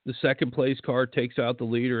imagine the second place car takes out the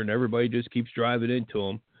leader, and everybody just keeps driving into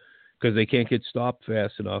them because they can't get stopped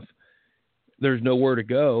fast enough. There's nowhere to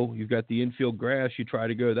go. You've got the infield grass. You try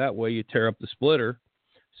to go that way, you tear up the splitter.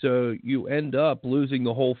 So you end up losing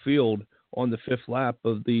the whole field on the 5th lap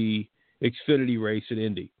of the Xfinity race at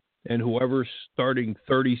Indy. And whoever's starting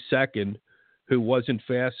 32nd, who wasn't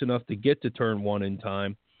fast enough to get to turn one in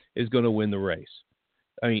time, is going to win the race.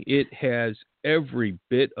 I mean, it has every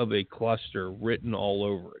bit of a cluster written all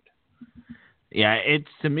over it. Yeah,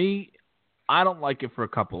 to me, I don't like it for a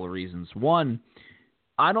couple of reasons. One,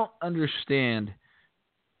 I don't understand,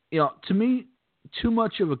 to me, too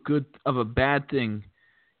much of a bad thing.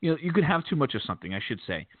 You could have too much of something, I should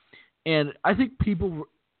say. And I think people,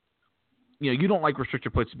 you don't like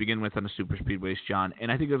restrictor plates to begin with on the super speedways, John,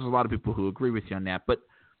 and I think there's a lot of people who agree with you on that. But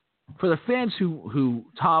for the fans who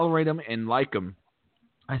tolerate them and like them,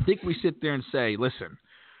 I think we sit there and say, listen,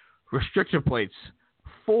 restrictor plates,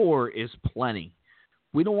 4 is plenty.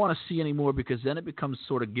 We don't want to see any more because then it becomes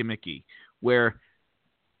sort of gimmicky where,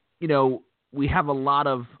 we have a lot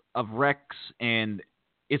of wrecks, and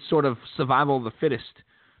it's sort of survival of the fittest,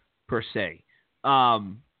 per se.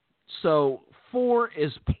 So 4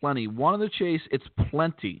 is plenty. One of the chase, it's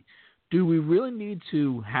plenty. Do we really need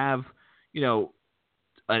to have, a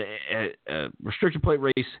restrictor plate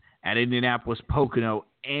race at Indianapolis, Pocono,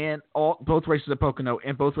 and both races at Pocono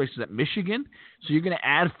and both races at Michigan? So you're going to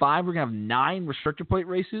add 5. We're going to have 9 restrictor plate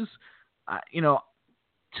races.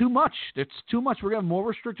 Too much. That's too much. We're going to have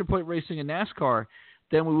more restrictor plate racing in NASCAR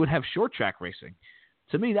than we would have short track racing.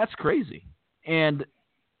 To me, that's crazy. And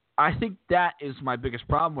I think that is my biggest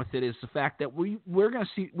problem with it, is the fact that we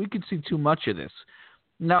could see too much of this.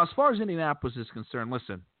 Now, as far as Indianapolis is concerned,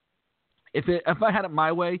 listen, if I had it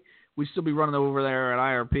my way, we'd still be running over there at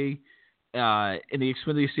IRP in the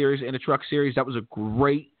XFINITY Series and the Truck Series. That was a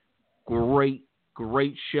great, great,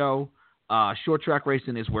 great show. Short track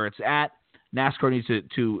racing is where it's at. NASCAR needs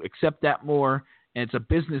to accept that more, and it's a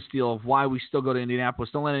business deal of why we still go to Indianapolis.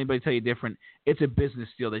 Don't let anybody tell you different. It's a business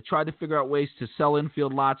deal. They tried to figure out ways to sell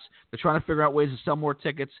infield lots. They're trying to figure out ways to sell more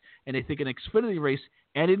tickets, and they think an XFINITY race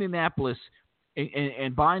at Indianapolis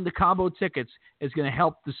and buying the combo tickets is going to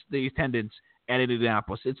help the attendance at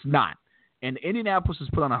Indianapolis. It's not. And Indianapolis has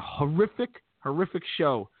put on a horrific, horrific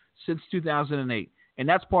show since 2008, and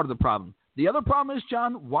that's part of the problem. The other problem is,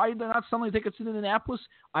 John, why they're not selling tickets in Indianapolis?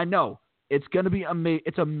 I know. It's going to be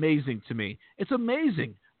it's amazing to me. It's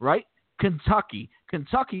amazing, right? Kentucky,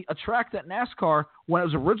 a track that NASCAR, when it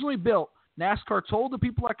was originally built, NASCAR told the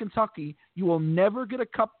people at Kentucky, you will never get a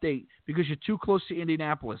cup date because you're too close to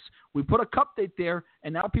Indianapolis. We put a cup date there,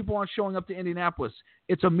 and now people aren't showing up to Indianapolis.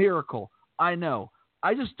 It's a miracle. I know.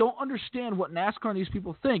 I just don't understand what NASCAR and these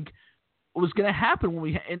people think was going to happen when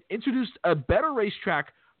we introduced a better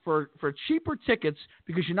racetrack for cheaper tickets,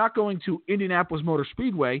 because you're not going to Indianapolis Motor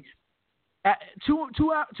Speedway, at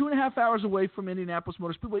 2.5 hours away from Indianapolis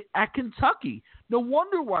Motor Speedway at Kentucky. No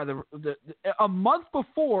wonder why a month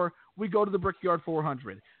before we go to the Brickyard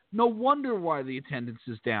 400. No wonder why the attendance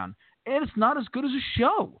is down. And it's not as good as a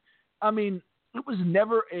show. I mean, it was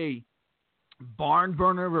never a barn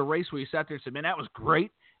burner of a race where you sat there and said, man, that was great.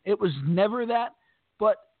 It was never that,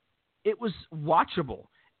 but it was watchable.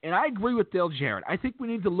 And I agree with Dale Jarrett. I think we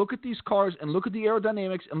need to look at these cars and look at the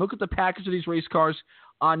aerodynamics and look at the package of these race cars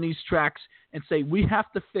on these tracks and say we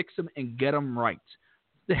have to fix them and get them right.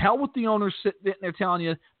 The hell with the owners sitting there telling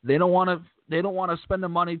you they don't want to spend the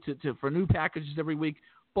money for new packages every week.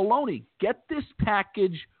 Baloney. Get this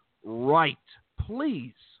package right,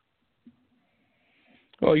 please.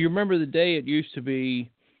 Well, you remember the day it used to be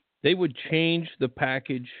they would change the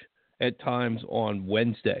package at times on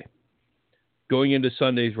Wednesday going into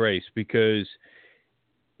Sunday's race, because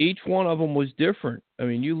each one of them was different. I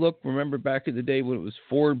mean, remember back in the day when it was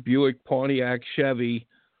Ford, Buick, Pontiac, Chevy,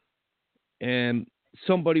 and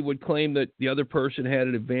somebody would claim that the other person had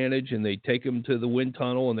an advantage, and they'd take them to the wind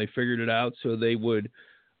tunnel and they figured it out, so they would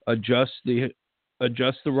adjust the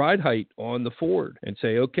ride height on the Ford and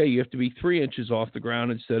say, okay, you have to be 3 inches off the ground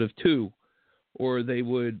instead of 2. Or they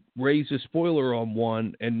would raise the spoiler on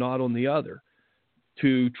one and not on the other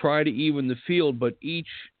to try to even the field, but each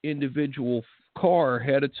individual car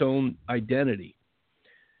had its own identity.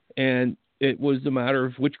 And it was the matter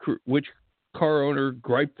of which car owner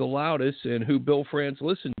griped the loudest and who Bill France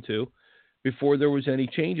listened to before there was any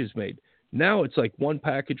changes made. Now it's like one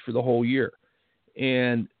package for the whole year.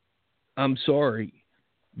 And I'm sorry,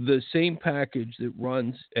 the same package that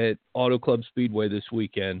runs at Auto Club Speedway this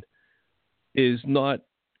weekend is not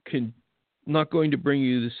going to bring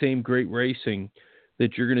you the same great racing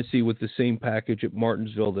that you're going to see with the same package at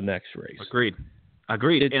Martinsville the next race. Agreed.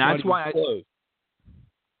 And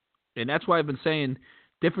that's why I've been saying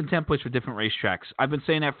different templates for different racetracks. I've been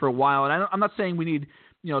saying that for a while, and I'm not saying we need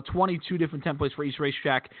 22 different templates for each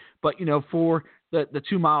racetrack, but for the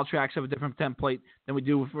 2-mile tracks have a different template than we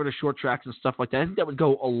do for the short tracks and stuff like that. I think that would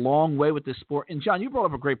go a long way with this sport. And John, you brought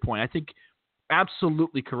up a great point. I think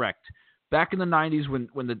absolutely correct. Back in the 90s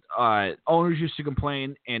when the owners used to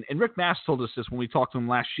complain, and Rick Mast told us this when we talked to him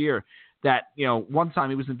last year, that one time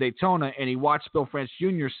he was in Daytona and he watched Bill France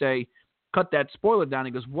Jr. say, cut that spoiler down.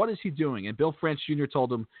 He goes, what is he doing? And Bill France Jr. told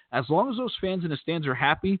him, as long as those fans in the stands are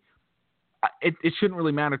happy, it shouldn't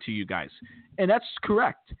really matter to you guys. And that's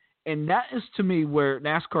correct. And that is, to me, where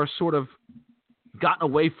NASCAR sort of gotten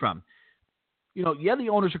away from. The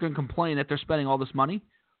owners are going to complain that they're spending all this money,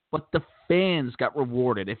 but the fans got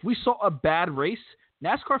rewarded. If we saw a bad race,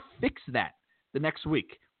 NASCAR fixed that the next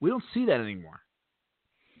week. We don't see that anymore.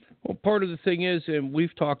 Well, part of the thing is, and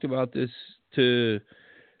we've talked about this till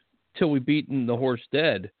we've beaten the horse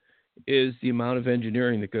dead, is the amount of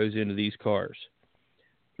engineering that goes into these cars.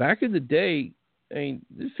 Back in the day,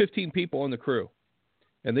 there's 15 people on the crew,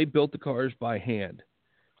 and they built the cars by hand.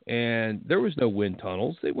 And there was no wind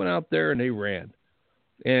tunnels. They went out there and they ran.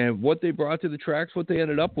 And what they brought to the track's what they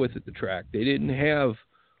ended up with at the track. They didn't have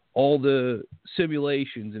all the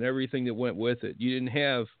simulations and everything that went with it. You didn't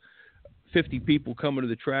have 50 people coming to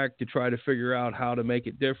the track to try to figure out how to make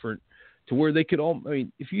it different to where they could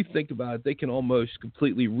if you think about it, they can almost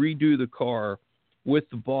completely redo the car with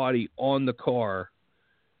the body on the car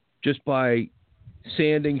just by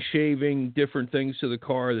sanding, shaving, different things to the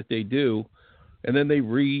car that they do. And then they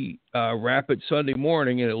wrap it Sunday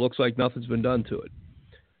morning, and it looks like nothing's been done to it.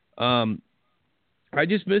 I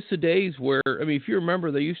just miss the days where, if you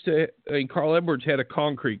remember, they used to, Carl Edwards had a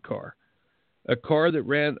concrete car, a car that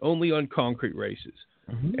ran only on concrete races.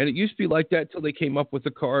 Mm-hmm. And it used to be like that till they came up with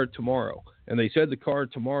the car tomorrow. And they said the car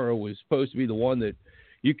tomorrow was supposed to be the one that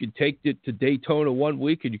you could take it to Daytona one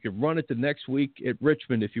week and you could run it the next week at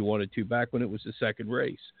Richmond if you wanted to, back when it was the second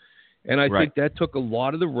race. And I think that took a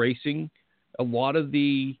lot of the racing, a lot of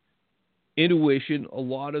the intuition, a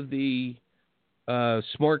lot of the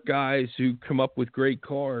smart guys who come up with great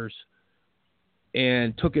cars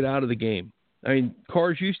and took it out of the game.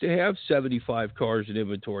 Cars used to have 75 cars in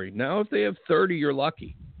inventory. Now if they have 30, you're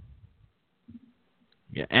lucky.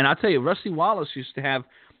 Yeah, and I'll tell you, Rusty Wallace used to have,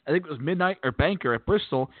 I think it was Midnight or Banker at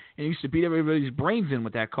Bristol, and he used to beat everybody's brains in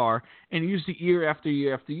with that car, and he used it year after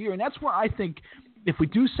year after year. And that's where I think if we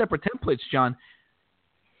do separate templates, John,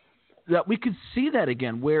 that we could see that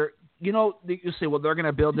again where, you say, well, they're going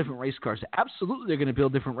to build different race cars. Absolutely, they're going to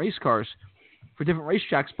build different race cars for different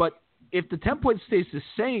racetracks. But if the template stays the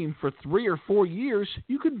same for 3 or 4 years,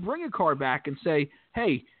 you can bring a car back and say,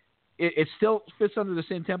 hey, it still fits under the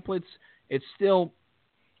same templates. It's still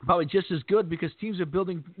probably just as good because teams are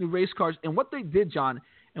building new race cars. And what they did, John,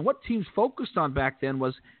 and what teams focused on back then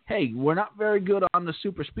was, hey, we're not very good on the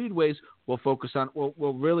super speedways. We'll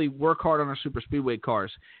really work hard on our super speedway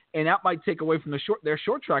cars. And that might take away from their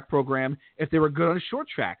short track program if they were good on short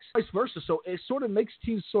tracks, vice versa. So it sort of makes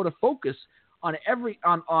teams sort of focus on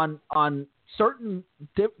on certain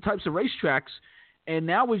types of racetracks. And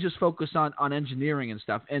now we just focus on engineering and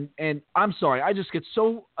stuff. And I'm sorry, I just get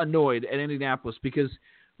so annoyed at Indianapolis because,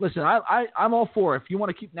 listen, I'm all for it. If you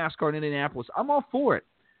want to keep NASCAR in Indianapolis, I'm all for it.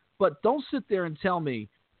 But don't sit there and tell me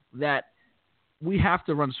that we have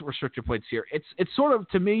to run restrictor plates here. It's sort of,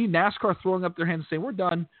 to me, NASCAR throwing up their hands and saying, we're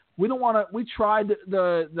done. We don't want to – we tried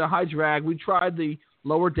the high drag. We tried the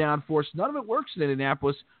lower downforce. None of it works in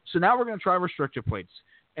Indianapolis. So now we're going to try restrictor plates.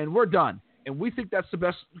 And we're done. And we think that's the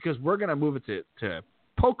best because we're going to move it to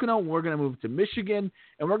Pocono. We're going to move it to Michigan.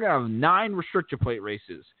 And we're going to have 9 restrictor plate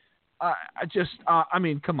races.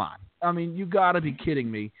 Come on. You got to be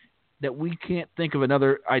kidding me that we can't think of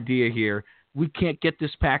another idea here. We can't get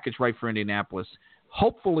this package right for Indianapolis.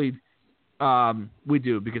 Hopefully, we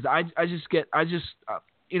do because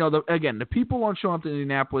the people aren't showing up to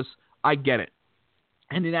Indianapolis. I get it.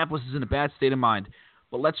 Indianapolis is in a bad state of mind,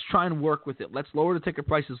 but let's try and work with it. Let's lower the ticket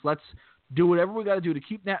prices. Let's do whatever we got to do to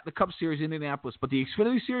keep the Cup Series in Indianapolis. But the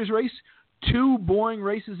Xfinity Series race, 2 boring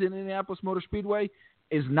races in Indianapolis Motor Speedway,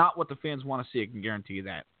 is not what the fans want to see. I can guarantee you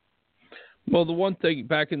that. Well, the one thing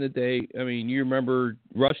back in the day, you remember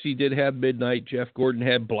Rusty did have Midnight, Jeff Gordon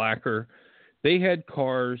had Blacker. They had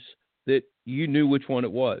cars that you knew which one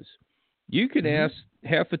it was. You can ask,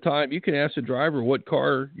 half the time, you can ask the driver what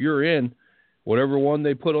car you're in, whatever one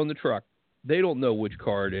they put on the truck. They don't know which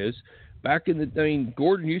car it is. Back in the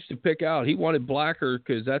Gordon used to pick out, he wanted Blacker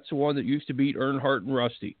because that's the one that used to beat Earnhardt and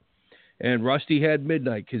Rusty. And Rusty had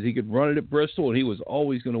Midnight because he could run it at Bristol, and he was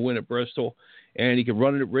always going to win at Bristol. And he could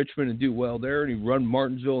run it at Richmond and do well there, and he'd run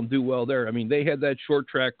Martinsville and do well there. They had that short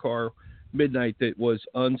track car, Midnight, that was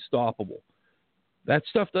unstoppable. That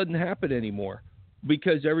stuff doesn't happen anymore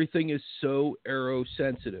because everything is so aero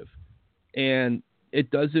sensitive. And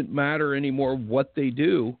it doesn't matter anymore what they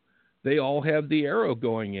do. They all have the aero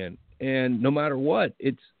going in. And no matter what,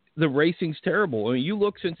 the racing's terrible. You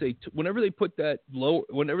look whenever they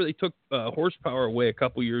took horsepower away a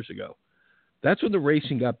couple years ago, that's when the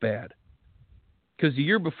racing got bad. Because the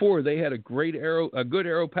year before they had a good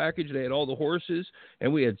aero package. They had all the horses,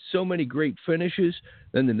 and we had so many great finishes.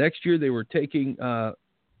 Then the next year they were taking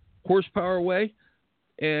horsepower away,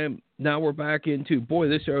 and now we're back into, boy,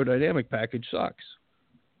 this aerodynamic package sucks.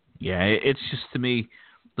 Yeah, it's just, to me,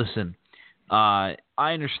 listen, I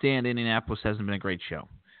understand Indianapolis hasn't been a great show.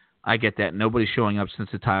 I get that. Nobody's showing up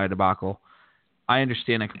since the tire debacle. I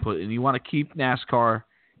understand that completely. And you want to keep NASCAR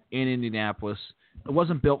in Indianapolis. It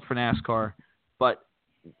wasn't built for NASCAR. But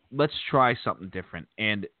let's try something different.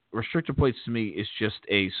 And restrictor plates to me is just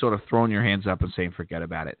a sort of throwing your hands up and saying forget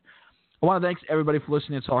about it. I want to thank everybody for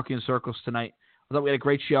listening to Talking in Circles tonight. I thought we had a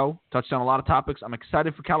great show. Touched on a lot of topics. I'm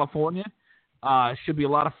excited for California. Should be a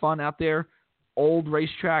lot of fun out there. Old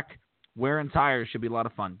racetrack, wear and tires should be a lot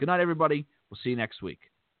of fun. Good night, everybody. We'll see you next week.